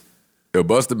right in. Yo,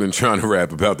 Busta been trying to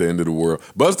rap about the end of the world.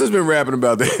 Busta's been rapping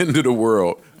about the end of the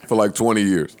world for like 20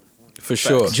 years. For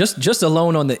sure. Just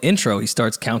alone on the intro, he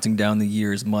starts counting down the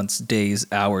years, months, days,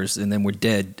 hours, and then we're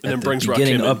dead. And then the brings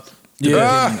beginning Rakim in. of the beginning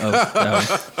of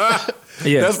that.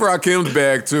 Yeah. That's Rakim's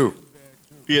bag too.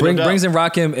 Yeah, no doubt. Brings in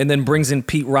Rakim and then brings in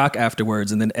Pete Rock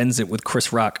afterwards, and then ends it with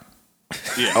Chris Rock.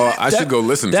 Yeah. Oh, I should go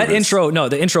listen to That this. intro. No,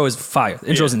 the intro is fire. The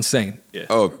intro's Yeah. insane. Yeah.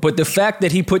 Oh, But the fact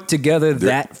that he put together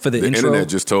that for the intro, internet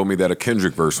just told me that a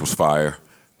Kendrick verse was fire.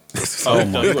 Oh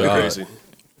my he went God. crazy.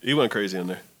 He went crazy in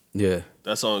there. Yeah.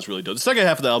 That song is really dope. The second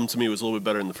half of the album to me was a little bit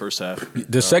better than the first half.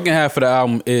 The second half of the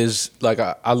album is like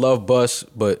I love Bus,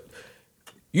 but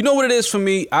you know what it is for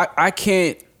me? I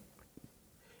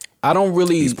don't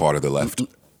really. He's part of the left.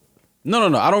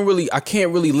 No. I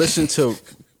can't really listen to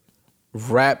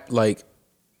rap like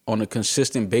on a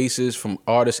consistent basis from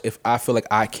artists if I feel like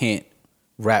I can't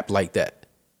rap like that.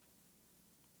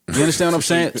 You understand what I'm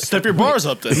saying? Step your bars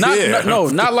up then. Not like. No,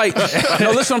 listen,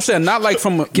 what I'm saying, not like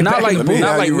from, not like, Let me hear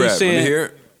not how like you me rap. Let me saying. hear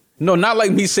it. No, not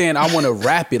like me saying I want to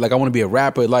rap it, like I want to be a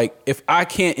rapper. Like, if I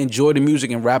can't enjoy the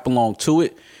music and rap along to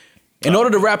it, in order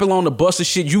to rap along the Busta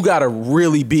shit, you gotta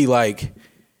really be like,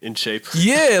 In shape.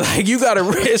 yeah, like you gotta,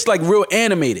 it's like real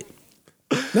animated.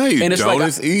 No, you And it's don't. like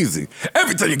It's easy.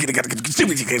 Every time you get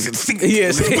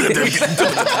Yes.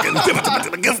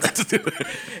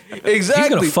 Exactly. He's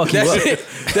gonna fuck you that up. Shit,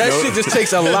 that shit just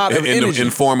takes a lot of energy. in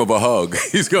form of a hug.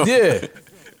 He's going. Yeah,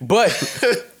 but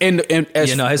and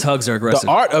as his hugs are aggressive.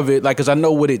 the art of it, like, cause I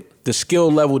know what the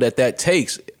skill level that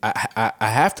takes. I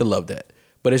have to love that,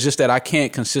 but it's just that I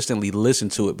can't consistently listen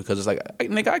to it because it's like,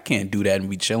 nigga, I can't do that and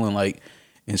be chilling like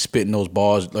and spitting those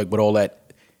bars like with all that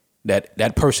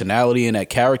personality and that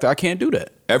character. I can't do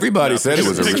that. Everybody said it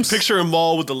was a Picture him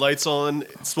all with the lights on,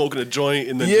 smoking a joint,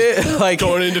 and then Yeah, just like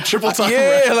going into triple time.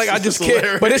 Yeah, raps. like I It's just just can't.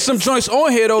 hilarious. But there's some joints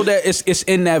on here though that it's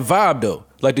in that vibe though.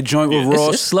 Like the joint with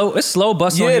Ross. It's slow. It's slow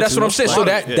bus. on Yeah, here, that's too. what I'm saying. So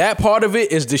that part of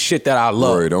it is the shit that I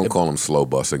love. Rory, don't call him slow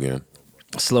bus again.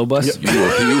 slow bus. You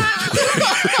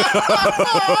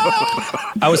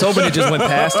I was hoping it just went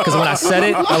past because when I said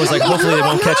it, I was like, hopefully they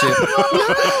won't catch it.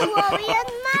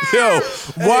 Yo,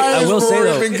 why I has will say, Rory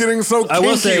though, been getting so I will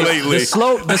kinky say lately? the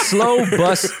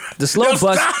slow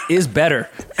bus is better.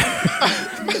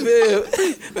 We're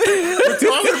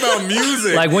talking about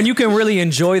music. Like when you can really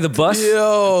enjoy the bus.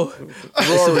 Yo,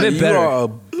 Rory, bit better.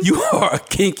 You are a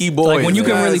kinky boy. Like when you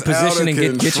can really That's out position of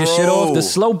and get your shit control. off. The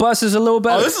slow bus is a little Oh,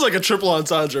 better. this is like a triple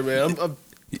entendre, man. I'm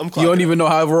You clocking don't it. even know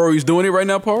how Rory's doing it right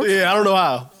now, Paul? Yeah, I don't know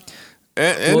how.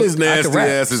 and Well, his I can nasty rap,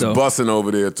 ass is so. bussing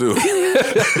over there too.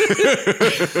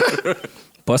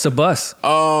 Bus a bus.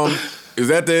 Is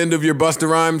that the end of your Busta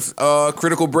Rhymes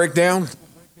critical breakdown?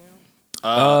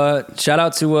 Shout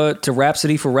out to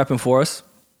Rhapsody for repping for us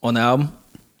on the album.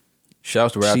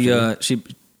 Shouts to Rhapsody.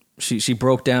 She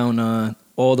broke down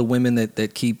all the women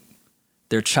that keep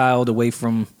their child away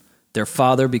from their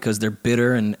father because they're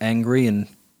bitter and angry and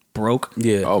broke.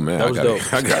 Yeah. Oh man, that was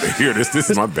dope. I gotta hear this. This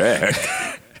is my bag.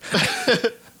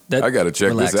 I gotta check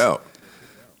relax. this out.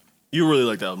 You really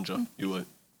like the album, Joe. You would.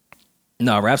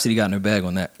 No, Rhapsody got in her bag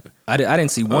on that. I didn't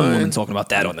see one woman talking about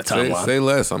that on the timeline. Say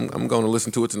less. I'm going to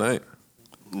listen to it tonight.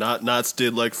 Knots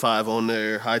did like 5 on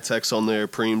there, High Tech's on there,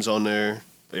 Preem's on there.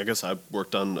 I guess I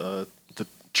worked on the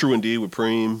True Indeed with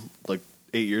Preem like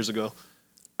 8 years ago.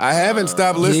 I haven't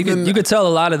stopped Yeah, listening. you could tell a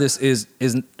lot of this is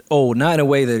not in a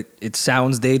way that it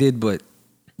sounds dated, but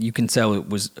you can tell it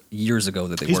was years ago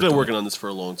that they He's worked been on working it. on this for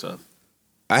a long time.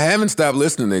 I haven't stopped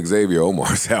listening to Xavier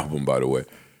Omar's album, by the way.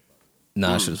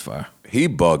 Nah, shit was fire. He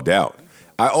bugged out.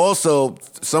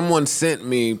 Someone sent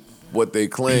me what they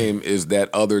claim is that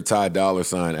other Ty Dolla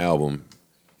 $ign album.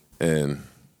 And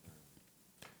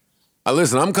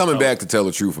I'm coming back to tell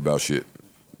the truth about shit.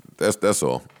 That's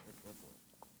all.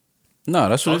 No,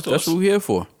 that's what we're here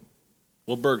for.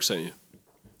 What Berg sent you?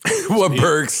 What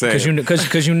Berg saying?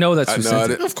 Because you know that's who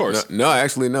sent it. Of course. No,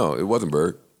 actually, no. It wasn't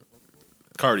Berg.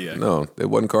 Cardiac. No, it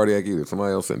wasn't Cardiac either.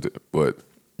 Somebody else sent it. But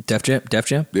Def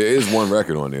Jam? there is one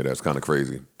record on there that's kind of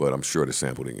crazy. But I'm sure the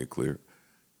sample didn't get cleared.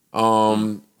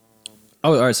 Oh,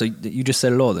 all right. So you just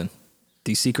said it all then.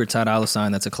 The Secret Ty Dolla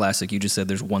 $ign, that's a classic. You just said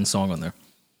there's one song on there.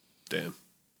 Damn.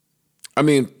 I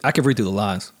mean, I could read through the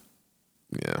lines.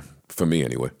 yeah, for me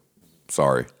anyway.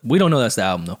 Sorry. We don't know that's the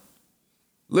album though.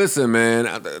 Listen, man.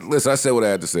 I said what I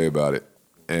had to say about it,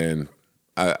 and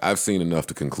I've seen enough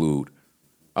to conclude.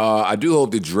 I do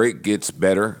hope that Drake gets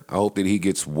better. I hope that he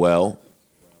gets well.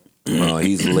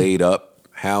 He's laid up.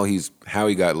 How he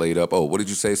got laid up? Oh, what did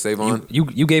you say, Savon? You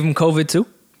gave him COVID too?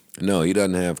 No, he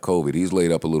doesn't have COVID. He's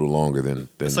laid up a little longer than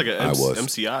It's like I was.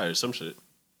 MCI or some shit.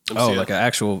 Oh, MCI. like an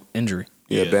actual injury.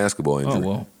 Yeah, Yeah. basketball injury. Oh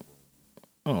well.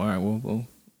 Oh, all right. Well,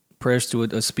 prayers to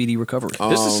a speedy recovery.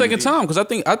 This is the second time because I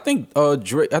think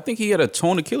Drake. I think he had a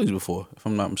torn Achilles before, if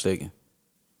I'm not mistaken.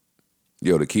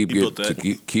 Yo, to keep built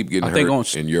getting I hurt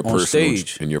think in your on personal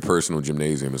stage. in your personal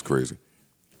gymnasium is crazy.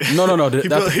 No.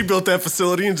 He built that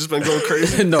facility and just been going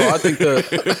crazy. No, I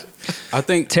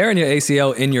think Tearing your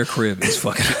ACL in your crib is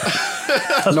fucking.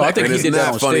 no, I think And he it's did that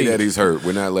not on funny stage. that he's hurt.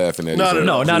 We're not laughing at Not he's at hurt.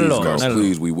 all. No, not at Please, all. guys, Not at all.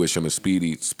 please, we wish him a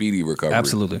speedy recovery.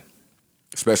 Absolutely.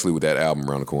 Especially with that album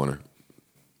around the corner.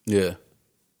 Yeah.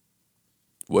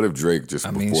 What if Drake just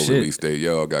I mean, before shit. release date,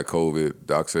 yo, I got COVID.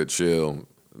 Doc said chill.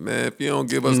 Man, if you don't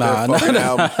give us Nah, that fucking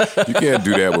album, you can't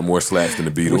do that with more slaps than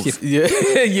the Beatles.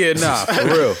 Yeah, nah, for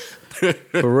real.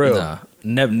 For real.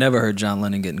 Nah, never heard John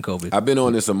Lennon getting COVID. I've been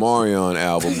on this Omarion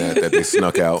album that they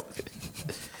snuck out.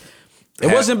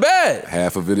 It wasn't bad.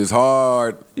 Half of it is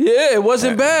hard. Yeah, it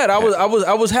wasn't bad. I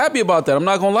was happy about that. I'm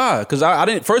not gonna lie, because I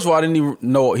didn't. First of all, I didn't even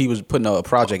know he was putting a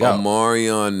project out.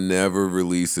 Omarion never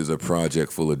releases a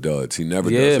project full of duds. He never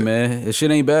does Yeah, it. man, this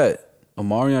shit ain't bad.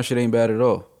 Omarion shit ain't bad at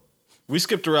all. We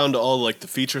skipped around to all like the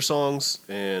feature songs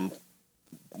and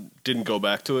didn't go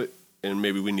back to it. And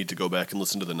maybe we need to go back and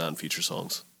listen to the non-feature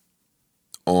songs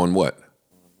On what?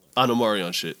 on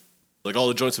Omarion shit. Like all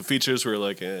the joints and features were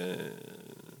like,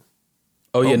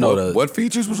 Oh yeah, no, what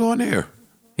features was on there?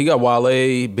 he got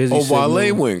Wale, Busy Oh, Signal,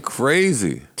 Wale went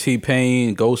crazy. T-Pain,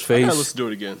 I gotta Ghostface. listen to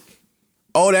it again.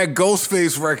 Oh, that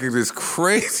Ghostface record is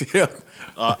crazy.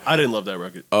 I didn't love that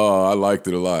record. Oh, I liked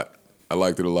it a lot. I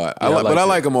liked it a lot. Yeah, I but I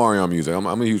liked like Omarion music. I'm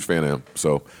a huge fan of him.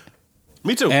 So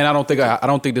Me too. And I don't think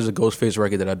there's a Ghostface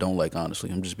record that I don't like. Honestly,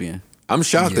 I'm just being. I'm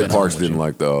shocked Yeah, that Parks I'm with didn't you.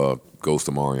 like the Ghost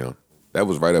Omarion. That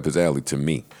was right up his alley to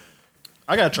me.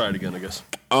 I gotta try it again, I guess.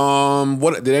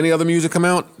 What did any other music come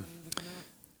out?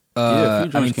 Yeah, a few I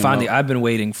joints mean, came finally, out. I've been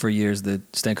waiting for years. The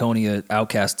Stankonia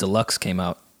Outcast Deluxe came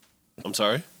out. I'm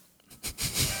sorry.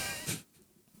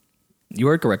 You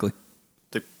heard correctly.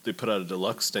 They put out a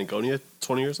deluxe Stankonia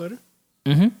 20 years later?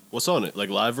 Mm-hmm. What's on it? Like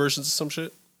live versions of some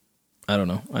shit? I don't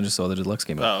know. I just saw the Deluxe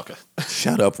came out. Oh, okay.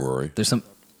 Shut up, Rory. There's some.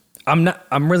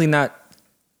 I'm really not.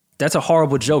 That's a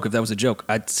horrible joke. If that was a joke,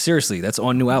 seriously, that's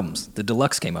on new albums. The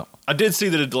Deluxe came out. I did see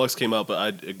that a deluxe came out, but I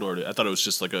ignored it. I thought it was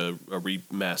just like a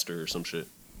remaster or some shit.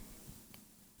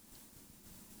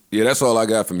 Yeah, that's all I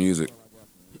got for music.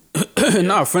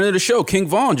 Nah, friend of the show, King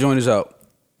Von joined us out.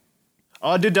 Oh,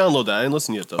 I did download that. I didn't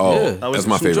listen yet though. Oh, Yeah. that's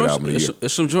my favorite album of the year.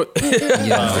 It's some joint.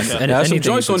 Yeah, okay. and Has some anything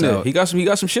joints he on puts there. out, He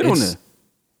got some shit on it's there.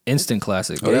 Instant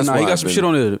classic. Oh, Yeah, that's nah, why he got I've some been- shit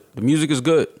on there. The music is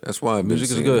good. That's why I've been Music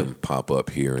is seeing good. him pop up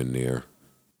here and there.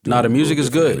 Nah, the doing music little is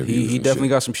different good. interviews He and definitely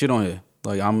shit. got some shit on here.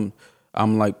 Like I'm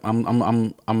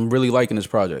really liking this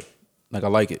project. Like I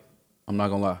like it. I'm not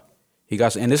gonna lie. He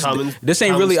got and this Common, this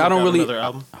ain't Common really. I snuck don't out really. Another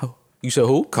album. You said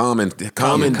who? Common did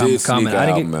Common. sneak I an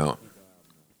didn't album out.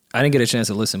 I didn't get a chance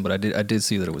to listen, but I did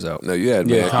see that it was out. No, you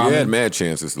had mad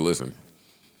chances to listen.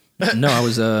 No, I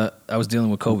was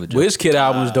dealing with COVID. WizKid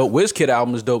album is dope. WizKid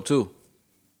album is dope too.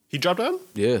 He dropped out?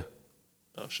 Yeah.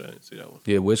 Oh shit, I didn't see that one.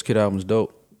 Yeah, WizKid album is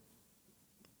dope.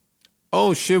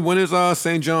 Oh shit! When is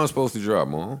St. John supposed to drop,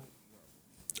 man?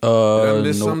 Did I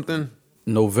miss something?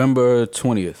 November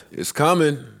 20th. It's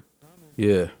coming.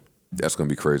 Yeah. That's gonna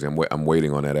be crazy. I'm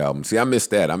waiting on that album. See, I missed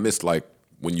that. I missed like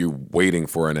when you're waiting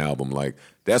for an album. Like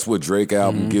that's what Drake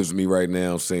album gives me right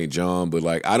now, St. John. But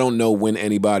like I don't know when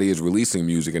anybody is releasing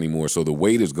music anymore, so the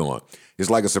wait is gone. It's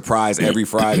like a surprise every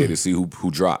Friday to see who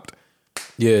dropped.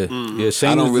 Yeah, yeah.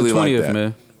 Same I don't with the really 20th, like that.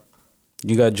 man.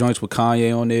 You got joints with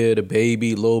Kanye on there, the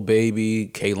Baby, Lil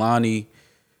Baby, Kehlani.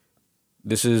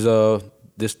 This is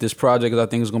this project I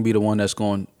think is gonna be the one that's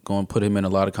going to put him in a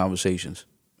lot of conversations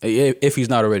if he's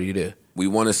not already there. We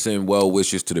want to send well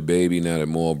wishes to the Baby now that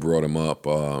Maul brought him up.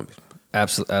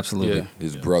 Absolutely. Yeah.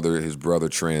 His brother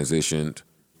transitioned,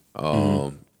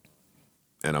 and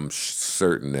I'm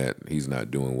certain that he's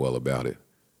not doing well about it.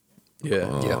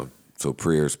 Yeah, So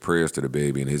prayers to the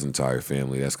Baby and his entire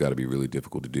family. That's got to be really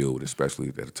difficult to deal with, especially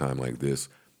at a time like this.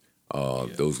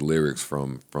 Those lyrics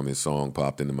from his song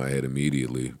popped into my head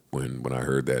immediately when I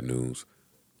heard that news.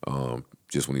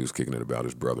 Just when he was kicking it about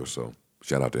his brother. So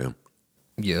shout out to him.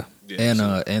 Yeah. And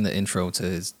the intro to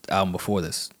his album before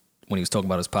this, when he was talking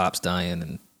about his pops dying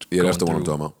and Yeah, that's the going one I'm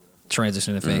through talking about.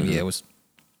 transition to fame. Yeah,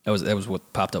 that was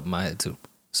what popped up in my head too.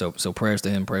 So prayers to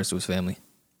him, prayers to his family.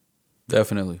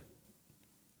 definitely.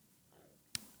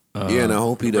 Yeah, and I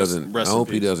hope he doesn't. rest I in hope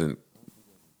he peace. doesn't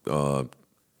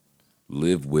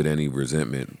live with any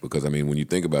resentment, because I mean, when you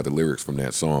think about the lyrics from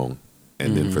that song,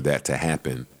 and then for that to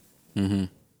happen,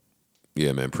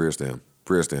 yeah, man, prayers to him.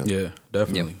 Prayers to him. Yeah,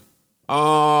 definitely.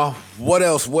 What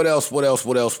else? What else? What else?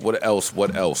 What else? What else?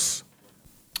 What else?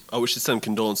 I wish to send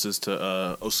condolences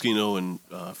to Oskino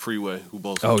and Freeway, who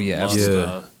both Oh, yeah, lost,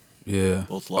 absolutely. Yeah.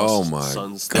 both lost Oh my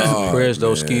sons. God. Prayers to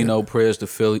man. Oskino, prayers to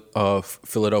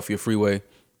Philadelphia Freeway.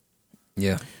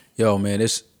 Yeah. Yo, man,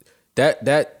 that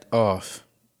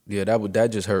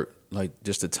just hurt. Like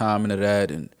just the timing of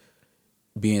that and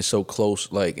being so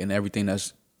close, like, and everything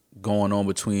that's going on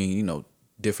between,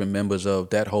 different members of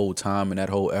that whole time and that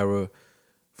whole era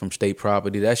from state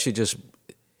property. That shit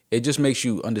it just makes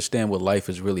you understand what life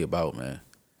is really about, man.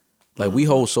 Like we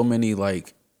hold so many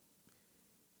like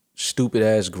stupid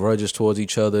ass grudges towards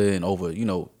each other and over,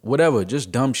 whatever,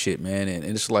 just dumb shit, man. And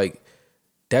it's like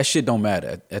that shit don't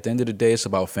matter. At the end of the day, it's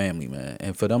about family, man.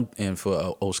 And for them and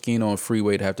for Oskino and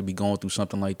Freeway to have to be going through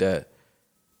something like that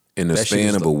In the that shit span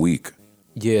is of a week.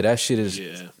 yeah, that shit is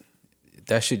Yeah.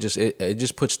 that shit just it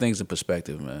just puts things in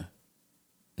perspective, man.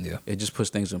 Yeah. It just puts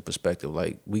things in perspective.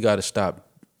 Like we got to stop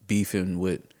beefing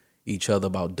with each other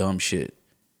about dumb shit,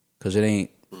 because it ain't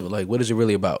like, what is it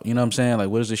really about? You know what I'm saying? Like,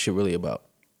 what is this shit really about?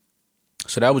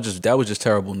 So that was just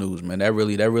terrible news, man. That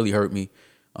really hurt me.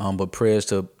 But prayers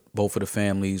to both of the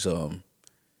families. Yeah,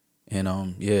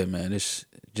 man, it's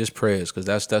just prayers, because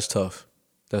that's tough.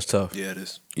 That's tough. Yeah, it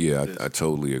is. Yeah, It is. I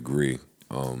totally agree.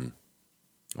 I want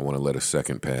to let a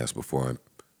second pass before I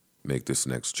make this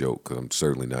next joke, because I'm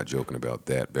certainly not joking about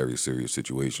that very serious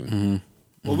situation.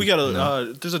 Well, we got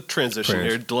there's a transition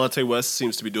Prayers. here. Delonte West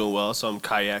seems to be doing well, so I'm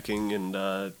kayaking and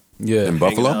Yeah. In hanging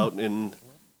Buffalo? out in,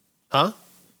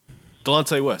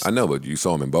 Delonte West. I know, but you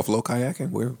saw him in Buffalo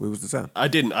kayaking? Where was this at? I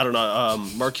didn't. I don't know.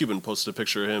 Mark Cuban posted a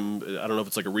picture of him. I don't know if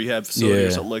it's like a rehab facility Yeah.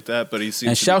 or something like that, but he seems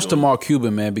And to be shouts to doing- Mark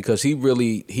Cuban, man, because he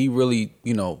really, he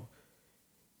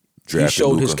Drafted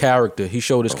showed his Luka. character. He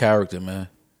showed his character, man.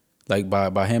 Like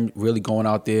by him really going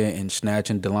out there and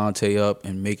snatching Delonte up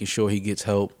and making sure he gets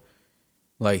help.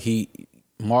 Like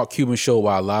Mark Cuban showed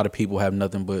why a lot of people have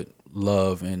nothing but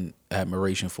love and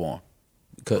admiration for him,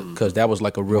 because that was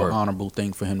like a real honorable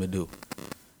thing for him to do.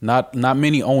 Not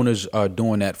many owners are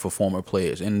doing that for former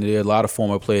players, and there are a lot of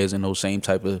former players in those same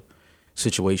type of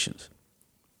situations.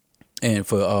 And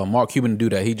for Mark Cuban to do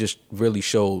that, he just really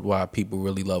showed why people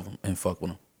really love him and fuck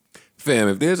with him. Fam,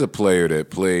 if there's a player that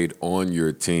played on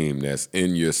your team that's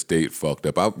in your state fucked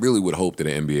up, I really would hope that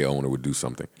an NBA owner would do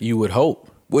something. You would hope.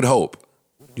 Would hope.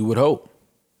 You would hope.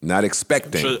 Not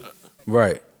expecting. Sure-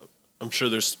 Right. I'm sure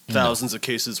there's thousands of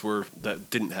cases where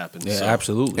that didn't happen. Yeah, so.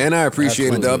 absolutely. And I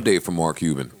appreciated Absolutely. the update from Mark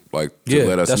Cuban. Like, to Yeah,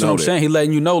 let us that's know what I'm that. saying. He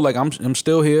letting you know, like, I'm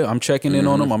still here. I'm checking in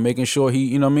on him. I'm making sure he,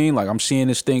 you know what I mean? Like, I'm seeing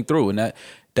this thing through. And that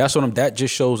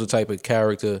just shows the type of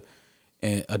character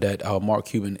and that Mark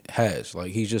Cuban has.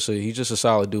 Like, he's just a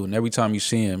solid dude. And every time you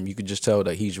see him, you can just tell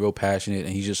that he's real passionate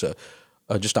and he's just an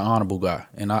honorable guy.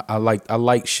 And I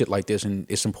like shit like this, and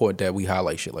it's important that we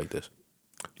highlight shit like this.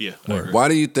 Yeah. I agree. Why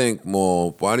do you think,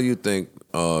 Maul,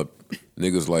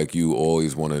 Niggas like you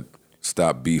always want to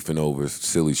stop beefing over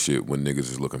silly shit when niggas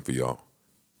is looking for y'all.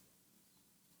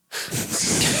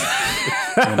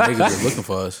 When niggas are looking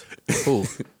for us. Cool.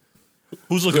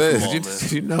 Who's looking for them all, you, man?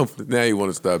 you know, now you want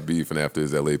to stop beefing after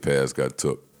his LA pass got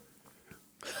took.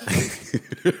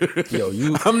 Yo,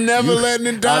 I'm never letting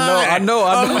it die. I know.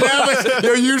 I'm never.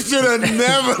 Yo, you should have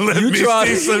never let me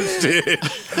see some shit.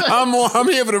 I'm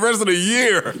here for the rest of the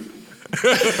year.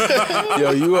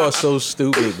 Yo, you are so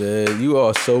stupid, man. You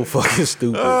are so fucking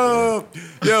stupid.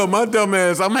 Yo, my dumb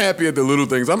ass, I'm happy at the little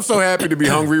things. I'm so happy to be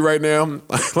hungry right now.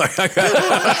 Like I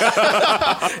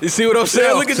got, you see what I'm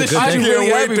saying? Look at this shit. I can't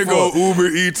really wait to go Uber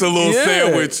Eats a little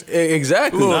sandwich.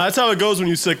 Exactly. Nah, that's how it goes when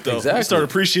you're sick, though. Exactly. You start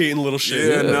appreciating little shit.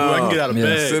 Yeah, no. I can get out of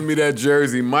bed. Send me that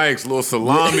Jersey Mike's little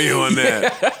salami on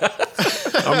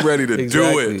that. I'm ready to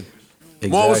do it.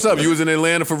 Mo, what's up? You was in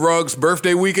Atlanta for Ruggs'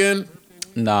 birthday weekend?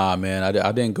 Nah, man,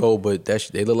 I didn't go, but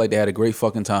they looked like they had a great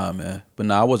fucking time, man. But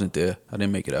nah, I wasn't there. I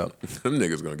didn't make it out. Them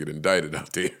niggas gonna get indicted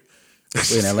out there.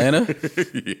 In Atlanta?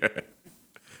 Yeah.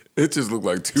 It just looked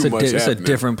like too much It's a happening.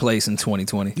 different place in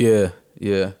 2020. Yeah.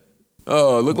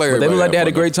 Oh, it looked like But they looked like they had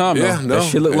a fun, great time, though. though. Yeah, no. That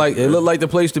shit looked like the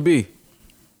place to be.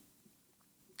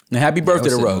 And happy birthday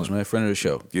to was Ruggs, sitting man, friend of the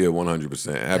show. Yeah,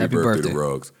 100%. Happy birthday birthday. to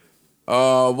Ruggs.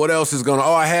 What else is going on?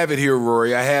 Oh, I have it here,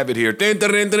 Rory. I have it here.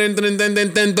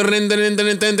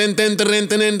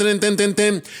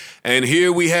 And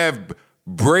here we have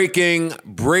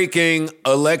breaking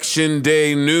election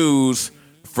day news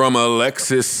from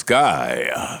Alexis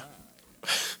Sky.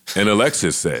 And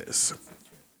Alexis says,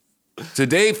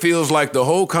 today feels like the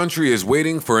whole country is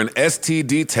waiting for an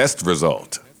STD test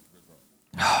result.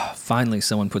 Finally,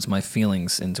 someone puts my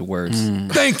feelings into words.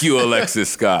 Thank you, Alexis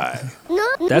Sky.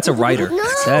 That's a writer.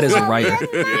 That is a writer.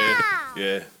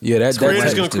 Yeah. Yeah, that Creator's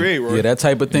type, gonna create, Roy. yeah, that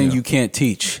type of thing you can't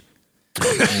teach.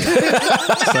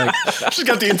 It's like, She's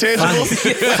got the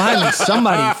intangibles. finally,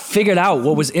 somebody figured out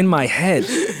what was in my head.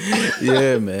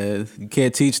 Yeah, man, you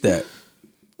can't teach that.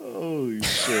 Holy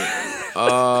shit.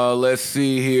 Let's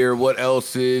see here. What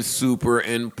else is super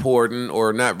important,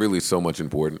 or not really so much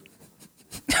important?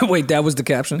 Wait, that was the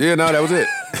caption? Yeah, no, that was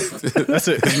it. That's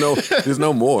it. There's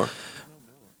no more.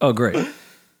 Oh, great.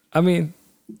 I mean,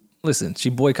 listen, she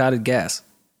boycotted gas.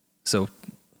 So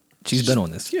she's been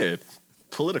on this. Yeah.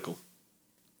 Political.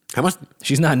 How much?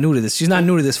 She's not new to this. She's not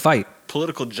new to this fight.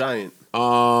 Political giant.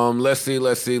 Let's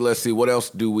see. What else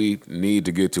do we need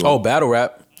to get to? Oh, battle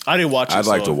rap. I didn't watch it. I'd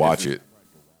like so to watch it.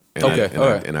 And Okay, all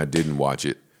right. and I didn't watch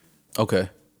it. Okay.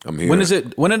 I'm here. When is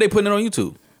it? When are they putting it on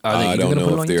YouTube? I don't gonna put it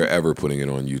know on if they're YouTube? ever putting it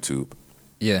on YouTube.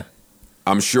 Yeah.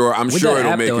 I'm sure that it'll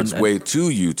app, make though, its way to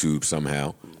YouTube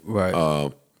somehow.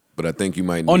 Right. But I think you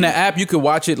might need, On the app, you could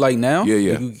watch it like now.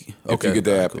 Yeah. Like If you get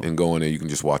the app cool. and go in there, you can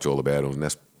just watch all the battles, and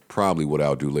that's probably what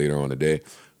I'll do later on today.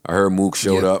 I heard Mook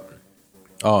showed Yeah. up.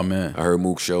 Oh man, I heard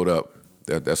Mook showed up.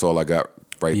 That's all I got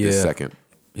right this Yeah. second.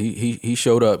 he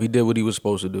showed up. He did what he was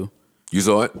supposed to do. You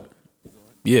saw it?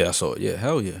 Yeah, I saw it. Yeah,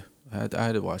 hell yeah. I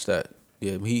had to watch that.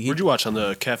 Yeah, he Where'd you watch? On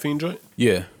the caffeine joint?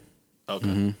 yeah. Okay.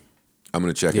 I'm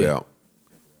gonna check it Yeah. out.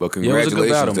 But Yeah, it was a good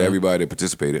congratulations battle, to man. everybody that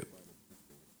participated.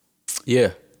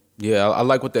 Yeah. I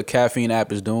like what the caffeine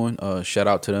app is doing. Shout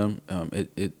out to them.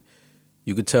 It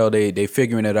you could tell they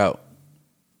figuring it out.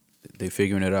 They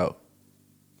figuring it out.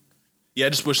 Yeah, I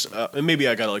just wish, and maybe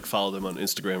I gotta like follow them on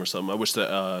Instagram or something. I wish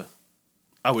that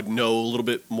I would know a little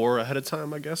bit more ahead of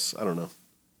time. I guess I don't know.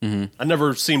 I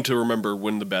never seem to remember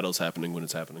when the battle's happening, when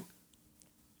it's happening,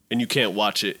 and you can't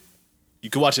watch it. You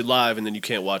can watch it live, and then you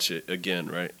can't watch it again,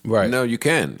 right? Right. No, you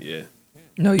can. Yeah.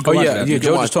 No, you Oh can watch yeah, that. yeah. can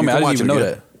Joe watch- just told you me. can I didn't watch even it know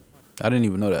again. that. I didn't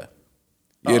even know that.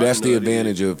 Yeah, I that's had the no idea.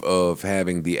 advantage of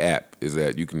having the app is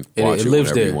that you can It- watch it it, lives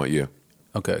whenever there. you want. Yeah.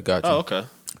 Okay, gotcha. Oh, okay.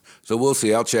 So we'll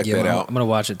see. I'll check Yeah, that I'm out. gonna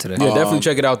watch it today. Yeah, definitely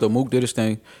check it out though. Mook did his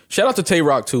thing. Shout out to Tay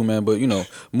Rock too, man. But you know,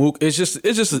 Mook, it's just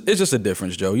a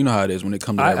difference, Joe. You know how it is when it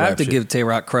comes to I that rap have to shit. give Tay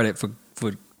Rock credit for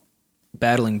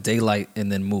battling Daylight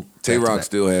and then Mook. Tay back to Rock back.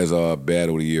 still has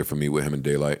battle of the year for me with him and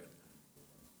Daylight.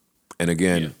 And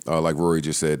again, like Rory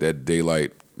just said, that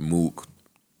Daylight Mook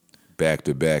back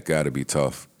to back got to be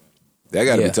tough. That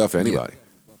got to Yeah. be tough for anybody.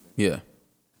 Yeah.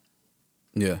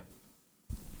 Yeah.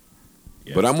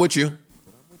 But I'm with you.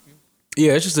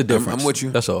 Yeah, it's just a difference. I'm with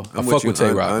you. That's all. I'm I with fuck you. with Tay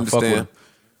I Rock. I fuck with understand. him.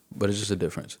 But it's just a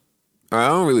difference. I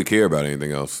don't really care about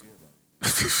anything else.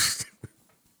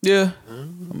 Yeah.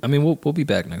 I mean, we'll be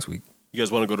back next week. You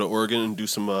guys want to go to Oregon and do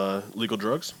some legal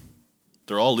drugs?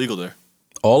 They're all legal there.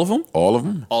 All of them? All of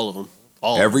them? All of them.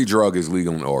 All. of Every them. drug is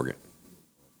legal in Oregon.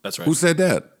 That's right. Who said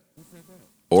that? I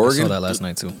Oregon? saw that last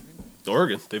night too.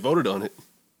 Oregon. They voted on it.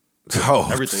 Oh,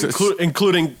 Everything,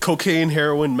 including cocaine,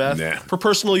 heroin, meth, Nah. for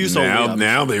personal use only. now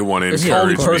obviously. they want to It's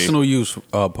only encourage me. personal use,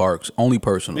 Parks. Only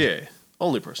personal. Yeah,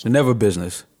 only personal. Never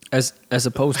business. As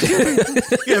opposed to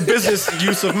Yeah, business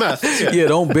use of meth. Yeah. Yeah,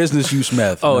 don't business use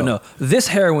meth. oh no, this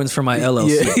heroin's for my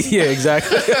LLC. Yeah,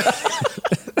 exactly.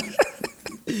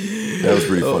 That was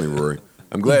pretty funny, Rory.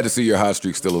 I'm glad to see your hot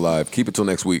streak still alive. Keep it till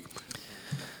next week.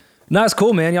 No, it's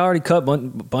cool, man. Y'all already cut a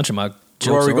bunch of my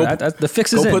jokes. Rory, The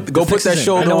fix is in. Go put that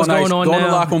shoulder on ice. Go on the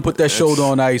now. lock and put that shoulder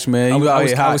on ice, man. I You out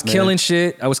here hot, was man. killing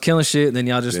shit. I was killing shit. And then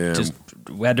y'all just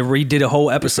we had to redid a whole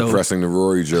episode. Suppressing the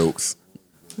Rory jokes.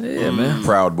 Yeah, man.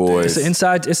 Proud boys.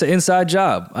 It's an inside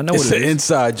job. I know It's what it an is.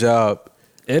 inside job.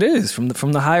 It is from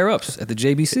the higher ups at the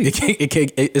JBC.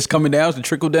 It's coming down. It's the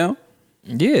trickle down.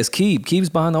 Yeah, it's Keeb. Keeb's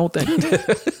behind the whole thing.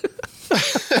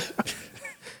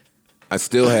 I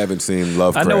still haven't seen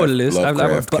Lovecraft. I know what it is.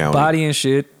 Lovecraft County. Body and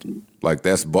shit. Like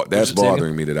that's Just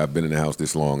bothering me that I've been in the house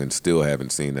this long and still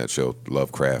haven't seen that show,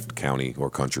 Lovecraft County or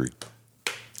Country.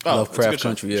 Oh, Lovecraft it's a good show.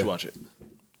 Country, You should yeah. watch it.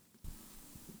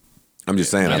 I'm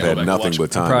just saying I I've gotta had go back and nothing watch but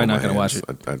it. time. Probably on not my gonna watch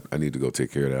hands. I need to go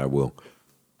take care of that. I will.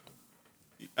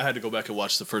 I had to go back and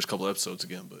watch the first couple episodes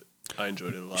again, but I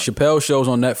enjoyed it a lot. Chappelle show's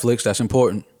on Netflix. That's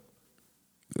important.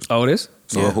 Oh, it is?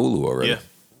 It's on Hulu already. Yeah.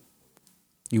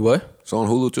 You what? It's on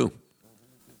Hulu too.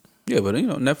 Yeah, but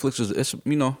Netflix is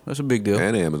that's a big deal.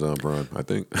 And Amazon Prime, I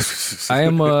think. I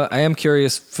am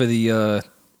curious for the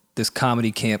this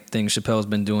comedy camp thing Chappelle's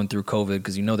been doing through COVID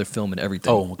because they're filming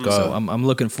everything. Oh, my God. So I'm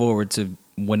looking forward to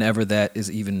whenever that is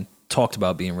even talked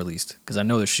about being released because I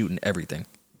know they're shooting everything.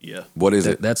 Yeah. What is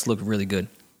it? That's looked really good.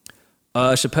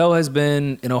 Chappelle has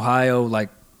been in Ohio like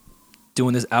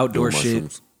doing this outdoor Doing shit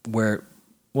mushrooms. where,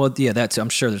 well, yeah, that's I'm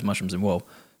sure there's mushrooms involved.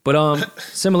 But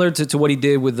similar to what he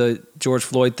did with the George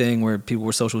Floyd thing where people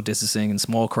were social distancing in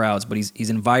small crowds, but he's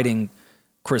inviting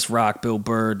Chris Rock, Bill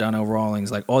Burr, Donnell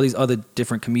Rawlings, like all these other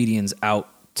different comedians out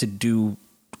to do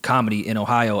comedy in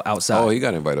Ohio outside. Oh, he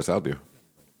got to invite us out there.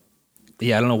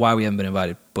 Yeah, I don't know why we haven't been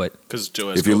invited, but Because Joe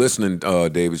has If you're listening,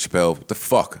 David Chappelle, what the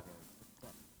fuck?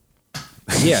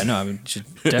 yeah, no, I mean, you should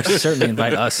certainly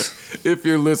invite us. If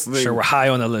you're listening, Sure, we're high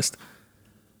on the list.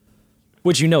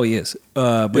 Which he is.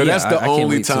 But Yo, yeah, that's the I can't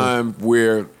only wait to- time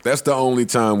where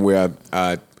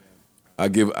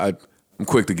I'm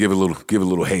quick to give a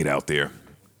little hate out there.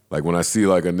 Like when I see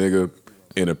like a nigga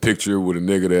in a picture with a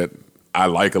nigga that I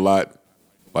like a lot.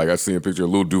 Like I see a picture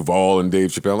of Lil Duval and Dave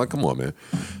Chappelle. I'm like, come on, man.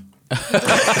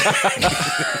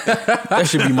 That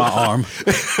should be my arm.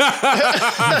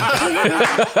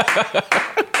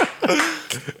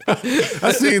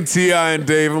 I seen T.I. and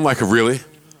Dave. I'm like, really?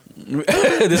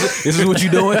 this is what you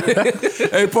doing?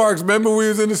 Hey, Parks, remember we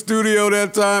was in the studio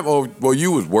that time? Oh, well,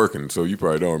 you was working, so you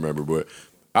probably don't remember, but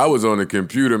I was on the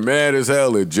computer mad as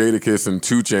hell at Jadakiss and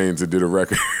 2 Chainz that did a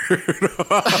record.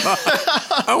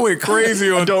 I went crazy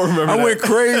on went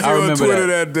crazy on Twitter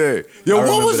that day. Yo,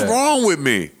 what was wrong with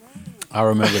me? I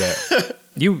remember that.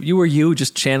 You were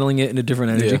just channeling it in a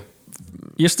different energy. Yeah.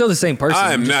 You're still the same person.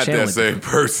 I am You're not just that channeling same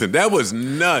person. That was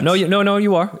nuts. No,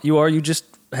 you are. You just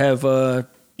have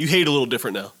You hate a little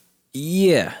different now.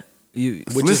 yeah. You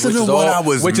Listen to what I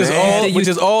was which is mad. all which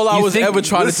is all I you was think- ever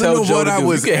trying to Listen tell to Joe what to I do.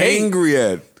 was You can hate, angry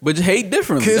at. but you hate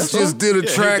differently. Kiss that's just all. did a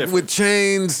Yeah, track different. with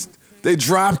Chainz. They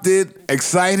dropped it,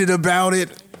 excited about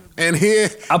it. And here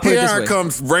I'll put it this I way.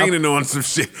 comes raining on some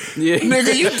shit. Yeah.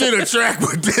 Nigga, you did a track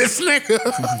with this nigga.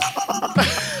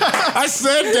 I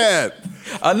said that.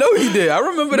 I know he did. I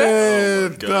remember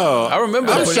that. Man, no. I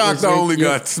remember I'm that. shocked I only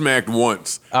Yeah. got smacked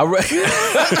once.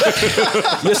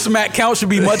 Your smack count should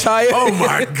be much higher. Oh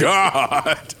my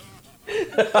God.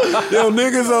 Yo,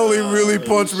 niggas only really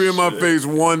punched me in my face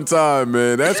one time,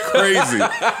 man. That's crazy.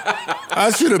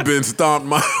 I should have been stomped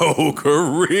my whole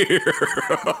career.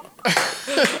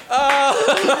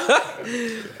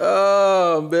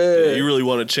 Oh man. You really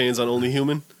wanted chains on Only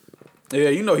Human? Yeah,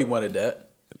 you know he wanted that.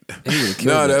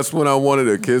 No, that's when I wanted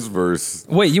a Kiss verse.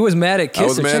 Wait, you was mad at Kiss? I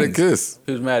was or mad Chainz? at Kiss.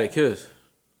 He was mad at Kiss.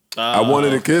 I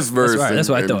wanted a Kiss verse. right, that's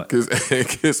what I and thought.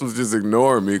 Kiss was just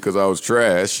ignoring me because I was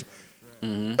trash.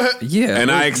 Yeah,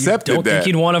 And I you accepted don't that. think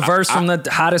you'd want a verse from the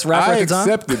hottest rapper I at the time?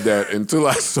 accepted that until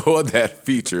I saw that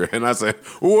feature, and I said,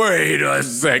 "Wait a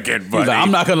second, He's buddy. like,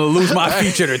 I'm not gonna lose my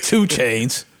feature to 2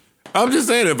 Chainz. I'm just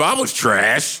saying, if I was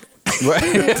trash,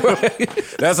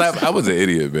 I was an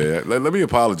idiot, man. Let me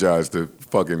apologize to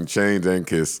fucking Chainz and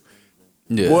Kiss.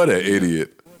 Yeah. What an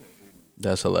idiot.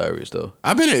 That's hilarious though.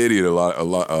 I've been an idiot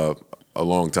a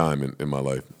long time in my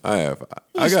life. I have.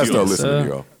 I gotta start listening to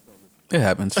y'all. It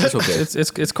happens. It's okay.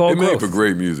 It's called It made growth. for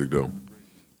great music, though.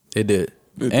 It did.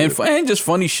 It And did. and just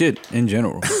funny shit in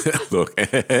general. Look,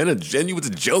 and it was a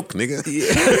joke, nigga.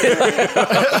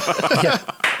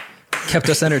 Kept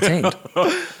us entertained.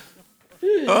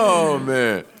 Oh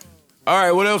man. All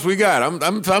right, what else we got?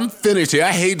 I'm finished here.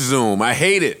 I hate Zoom. I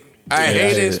hate it. I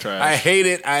hate it. I hate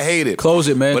it. I hate it. Close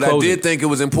it, man. But Close I did it. think it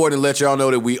was important to let y'all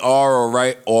know that we are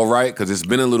all right, because it's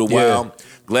been a little while.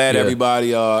 Glad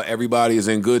everybody is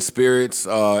in good spirits.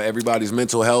 Everybody's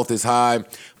mental health is high.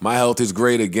 My health is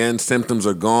great again. Symptoms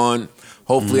are gone.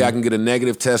 Hopefully I can get a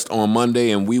negative test on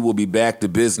Monday and we will be back to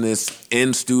business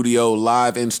in studio,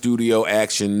 live in studio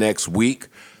action next week.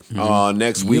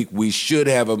 Next week we should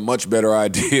have a much better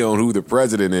idea on who the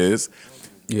president is.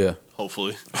 Yeah.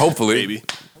 Hopefully. Maybe.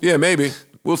 Yeah, maybe.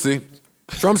 We'll see.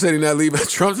 Trump said he's not leaving.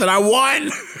 Trump said I won.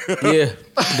 Yeah.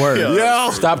 Word. Yo.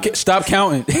 Stop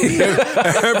counting.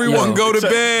 Everyone go to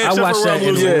bed. I watched that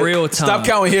in real time. Stop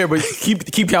counting here, but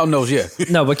keep counting those. Yeah.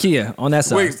 No, but Kia, on that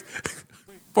side. Wait.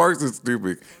 Parks is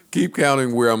stupid.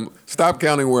 Stop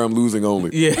counting where I'm losing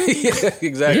only. Yeah.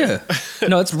 Exactly. Yeah.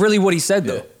 No, it's really what he said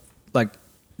though. Like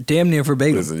damn near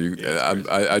verbatim. Listen,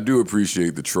 I do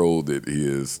appreciate the troll that he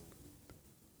is,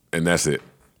 and that's it.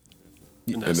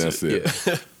 And that's it.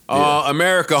 Yeah.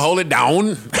 America, hold it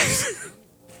down.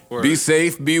 Be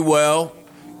safe, be well.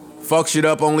 Fuck shit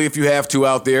up only if you have to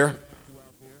out there.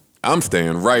 I'm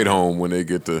staying right home when they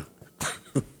get to.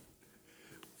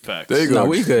 Facts. There you go. No,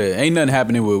 we good. Ain't nothing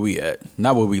happening where we at.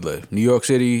 Not where we live. New York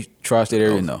City, tri-state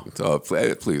area, no.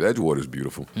 Please, Edgewater's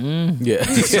beautiful. Yeah.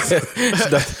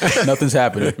 Nothing's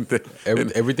happening.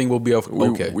 Everything will be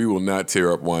okay. We will not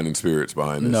tear up wine and spirits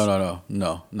behind this.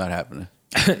 No, not happening.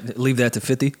 Leave that to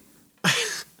 50.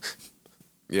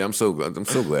 Yeah, I'm so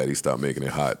glad he stopped making it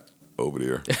hot over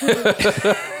there.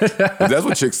 That's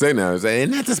what chicks say now.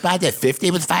 Isn't that the spot that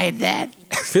 50 was fired at?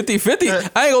 50. I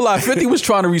ain't gonna lie. 50 was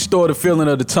trying to restore the feeling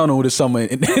of the tunnel to summer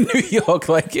in New York.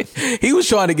 Like he was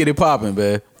trying to get it popping,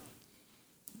 man.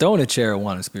 Throwing a chair at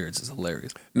wine and spirits is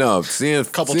hilarious. No, seeing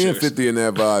chairs. 50 in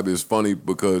that vibe is funny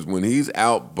because when he's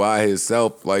out by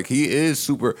himself, like he's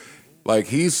super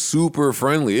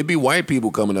friendly. It'd be white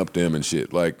people coming up to him and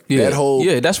shit. Like that whole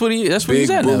that's what big he's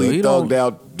at now. bully thugged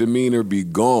out demeanor be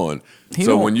gone.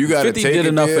 So when you got to 50 take did it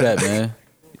enough there, of that, man.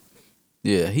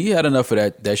 Yeah, he had enough of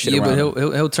that shit. Yeah, around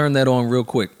but he'll turn that on real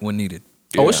quick when needed.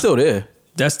 Oh, it's still there.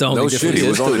 That's the only no difference. shit, he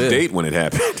was on a there. date when it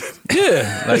happened.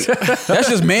 Yeah, like that's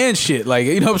just man shit. Like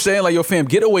you know what I'm saying? Like yo, fam,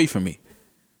 get away from me.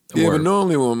 Yeah, Word. but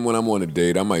normally when I'm on a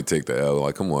date, I might take the L.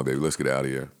 Like, come on, baby, let's get out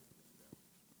of here.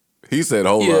 He said,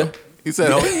 hold up. He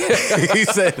said,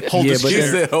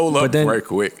 hold up then- right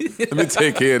quick. Let me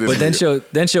take care of this. But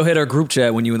then she'll hit her group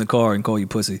chat when you in the car and call you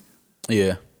pussy.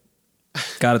 Yeah,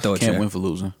 Gotta throw a can't chair. win for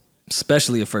losing.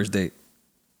 Especially a first date.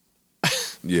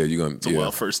 Yeah, you're gonna. It's a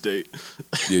wild first date.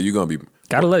 Yeah, you're gonna be.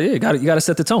 You gotta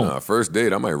set the tone. First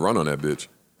date, I might run on that bitch.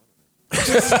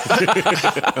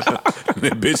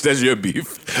 Bitch, that's your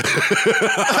beef.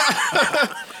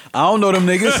 I don't know them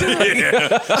niggas.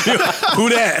 Who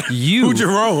that? Who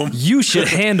Jerome? You should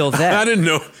handle I that. didn't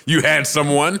know you had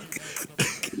someone.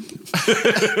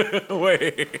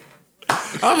 Wait.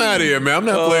 I'm out of here, man. I'm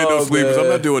not playing no sleepers. I'm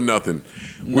not doing nothing.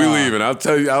 We leaving. I'll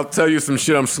tell you some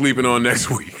shit I'm sleeping on next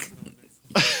week.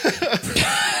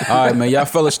 All right, man. Y'all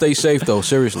fellas stay safe though.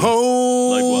 Seriously.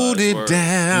 Hold Likewise, it word.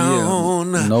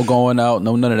 down. No going out.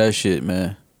 No none of that shit,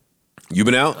 man. You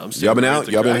been out? Y'all been out?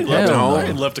 Y'all been Hell home? I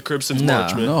ain't left the crib since Nah.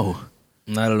 March, man. No.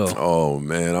 Not at all. Oh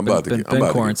man, I'm about to get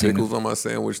quarantining. pickles on my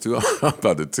sandwich too. I'm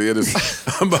about to tear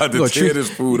this. I'm about to tear this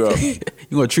food up. You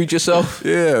gonna treat yourself?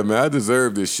 Yeah, man, I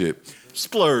deserve this shit.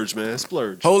 Splurge, man.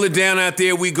 Splurge. Hold it down out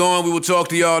there. We going. We will talk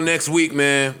to y'all next week,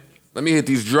 man. Let me hit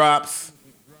these drops.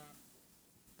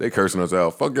 They cursing us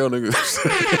out. Fuck y'all niggas.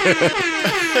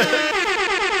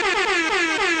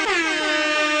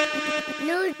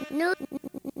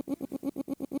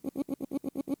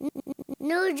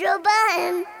 No, Joe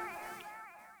Biden.